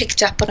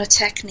picked up on a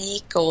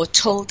technique or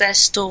told their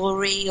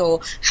story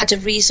or had a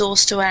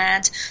resource to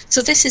add.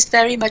 So this is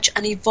very much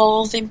an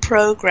evolving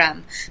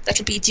program that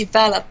will be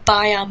developed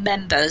by our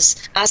members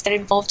as they're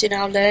involved in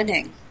our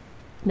learning.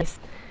 Yes.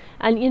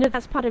 And,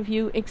 that's part of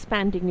you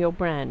expanding your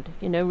brand,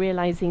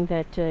 realizing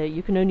that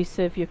you can only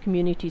serve your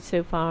community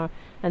so far,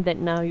 and that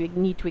now you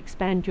need to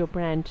expand your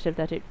brand so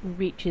that it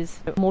reaches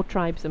more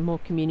tribes and more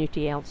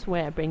community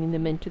elsewhere, bringing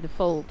them into the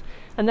fold.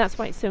 And that's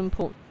why it's so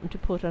important to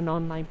put an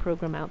online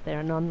program out there,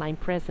 an online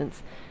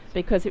presence,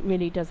 because it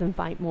really does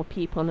invite more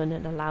people, and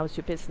it allows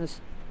your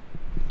business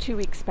to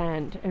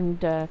expand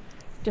and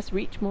just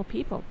reach more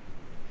people.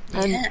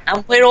 And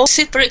we're all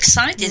super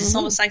excited. It's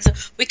almost like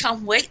we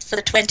can't wait for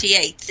the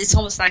 28th. It's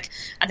almost like,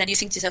 and then you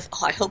think to yourself,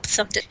 I hope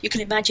someday, you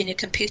can imagine your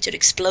computer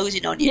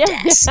exploding on your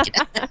desk.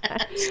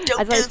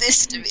 Don't do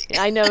this to me.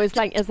 I know, it's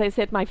like, as I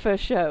said, my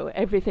first show,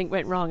 everything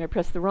went wrong. I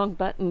pressed the wrong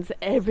buttons,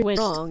 everything went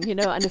wrong,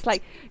 and it's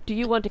like, do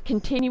you want to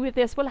continue with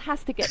this? Well, it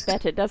has to get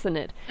better, doesn't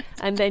it?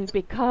 And then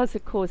because,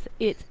 of course,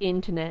 it's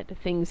internet,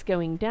 things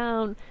going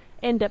down,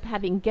 end up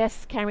having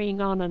guests carrying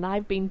on, and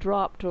I've been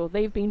dropped or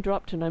they've been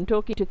dropped and I'm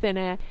talking to thin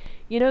air.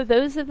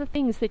 Those are the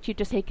things that you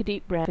just take a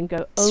deep breath and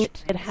go,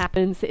 it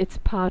happens, it's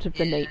part of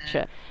the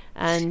nature.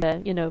 And,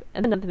 and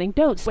another thing,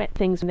 don't sweat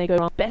things when they go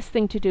wrong. Best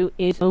thing to do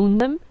is own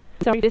them.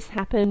 Sorry, this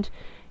happened.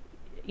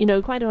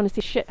 Quite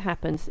honestly, shit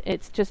happens.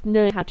 It's just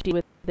knowing how to deal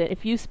with it.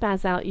 If you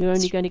spaz out, you're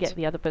only going to get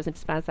the other person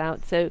to spaz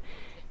out. So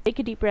take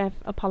a deep breath,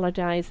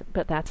 apologize,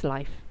 but that's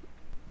life.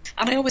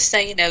 And I always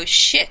say,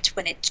 shit,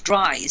 when it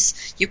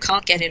dries, you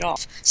can't get it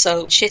off.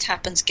 So shit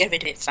happens, get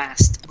rid of it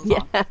fast.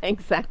 Move on.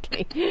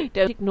 Exactly.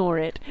 Don't ignore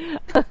it.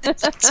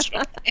 That's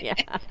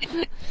right.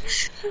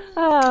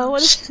 Well,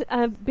 it's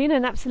been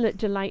an absolute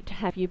delight to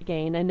have you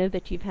again. I know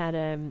that you've had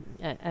a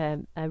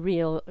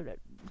real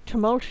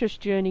tumultuous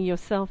journey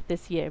yourself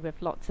this year with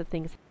lots of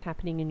things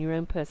happening in your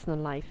own personal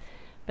life.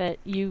 But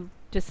you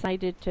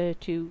decided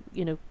to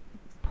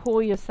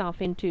pour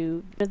yourself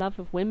into the love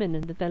of women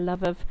and the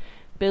love of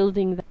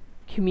building the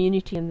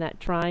community and that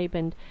tribe,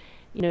 and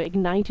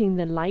igniting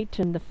the light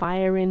and the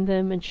fire in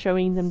them and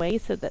showing them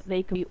ways so that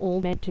they can be all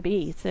meant to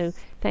be. So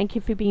thank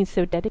you for being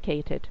so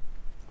dedicated.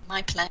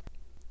 My pleasure,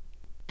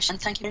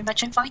 and thank you very much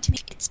for inviting me.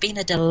 It's been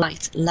a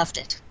delight. Loved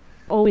it.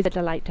 Always a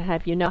delight to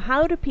have you. Now,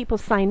 how do people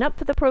sign up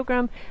for the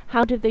program?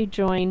 How do they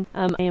join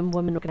I Am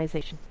Woman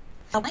organization?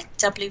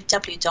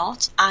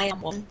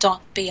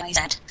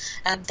 www.iamwoman.biz.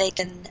 They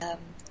can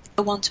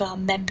go onto our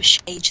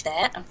membership page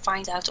there and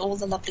find out all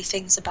the lovely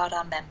things about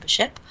our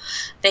membership.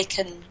 They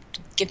can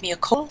give me a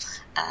call.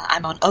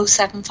 I'm on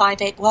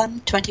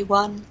 07581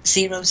 21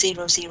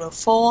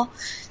 0004.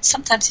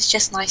 Sometimes it's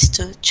just nice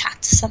to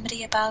chat to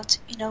somebody about,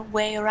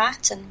 where you're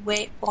at and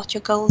what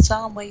your goals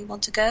are and where you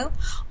want to go.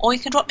 Or you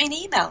can drop me an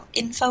email,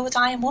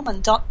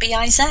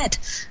 info@iamwoman.biz,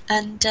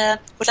 and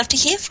would love to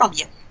hear from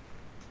you.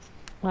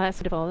 Well, that's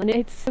wonderful. And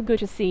it's so good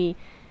to see,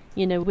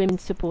 women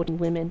supporting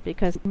women,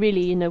 because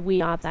really,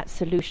 we are that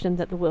solution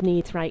that the world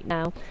needs right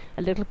now.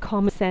 A little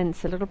common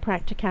sense, a little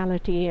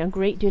practicality, a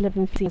great deal of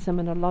enthusiasm,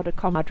 and a lot of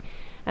camaraderie.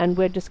 And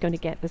we're just going to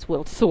get this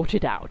world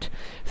sorted out.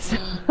 So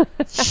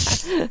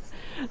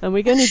and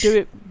we're going to do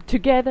it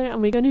together,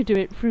 and we're going to do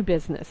it through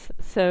business.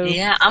 So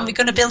yeah, and we're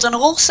going to build an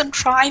awesome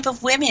tribe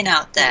of women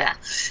out there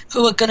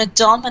who are going to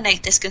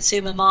dominate this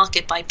consumer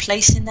market by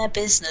placing their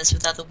business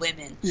with other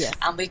women. Yes.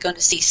 And we're going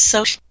to see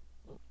social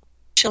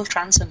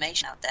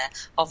transformation out there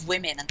of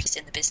women and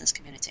in the business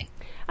community.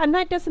 And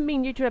that doesn't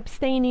mean you're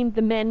abstaining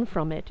the men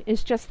from it.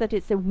 It's just that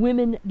it's a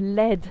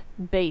women-led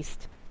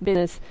based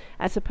business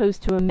as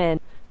opposed to a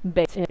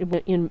man-based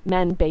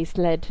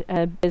led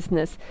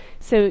business.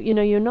 So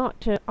you're not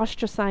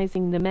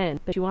ostracizing the men,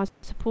 but you are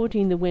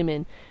supporting the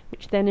women,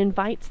 which then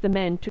invites the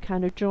men to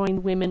kind of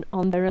join women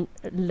on their own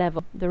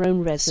level, their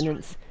own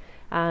resonance.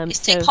 It's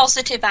take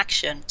positive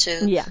action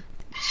to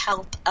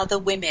help other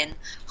women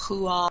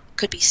who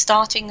could be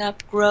starting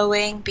up,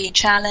 growing, being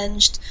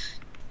challenged.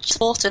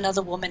 Support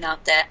another woman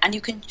out there, and you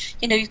can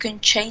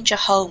change a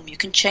home, you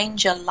can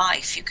change your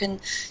life, you can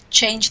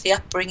change the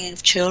upbringing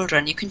of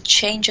children, you can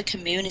change a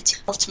community.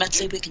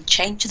 Ultimately, we can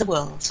change the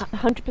world.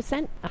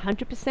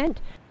 100%.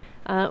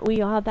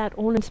 We are that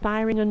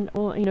all-inspiring and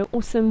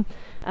awesome.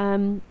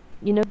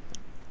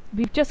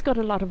 We've just got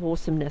a lot of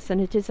awesomeness,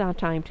 and it is our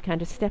time to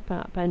kind of step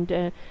up.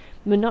 And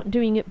we're not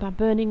doing it by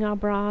burning our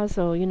bras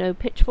or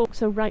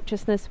pitchforks of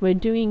righteousness. We're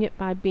doing it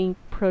by being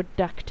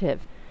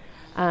productive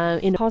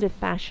in a positive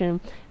fashion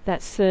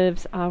that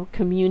serves our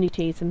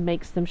communities and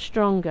makes them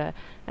stronger,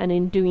 and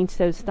in doing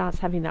so starts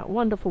having that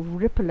wonderful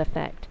ripple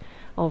effect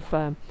of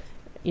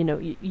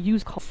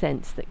use common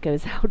sense that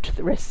goes out to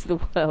the rest of the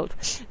world.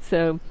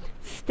 So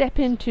step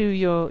into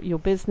your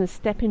business,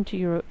 step into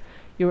your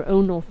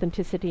own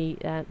authenticity.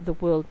 The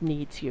world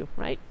needs you,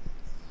 right?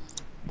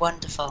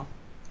 Wonderful.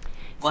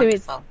 So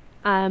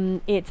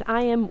it's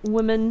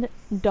iamwoman.biz.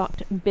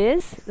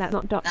 That's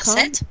not .com. That's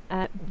it.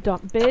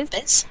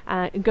 .biz.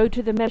 Go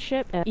to the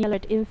membership. Email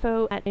at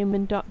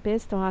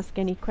info@iamwoman.biz to ask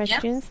any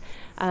questions.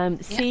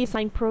 C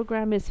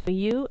program is for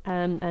you,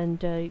 and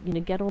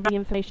get all the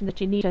information that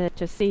you need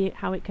to see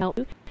how it can help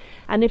you.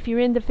 And if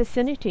you're in the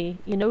vicinity,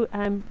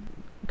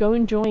 go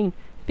and join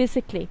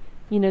physically.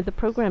 The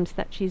programs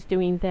that she's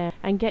doing there,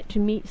 and get to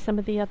meet some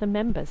of the other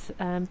members,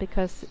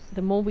 because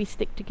the more we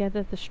stick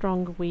together, the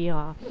stronger we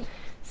are.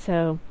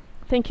 So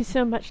thank you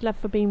so much, love,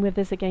 for being with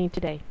us again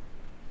today.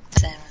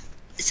 Sarah,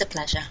 it's a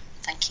pleasure.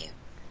 Thank you.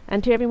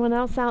 And to everyone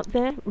else out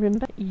there,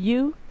 remember,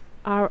 you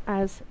are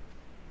as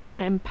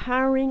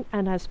empowering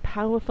and as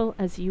powerful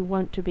as you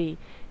want to be.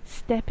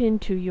 Step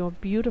into your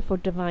beautiful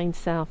divine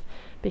self,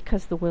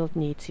 because the world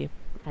needs you.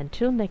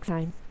 Until next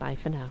time, bye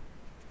for now.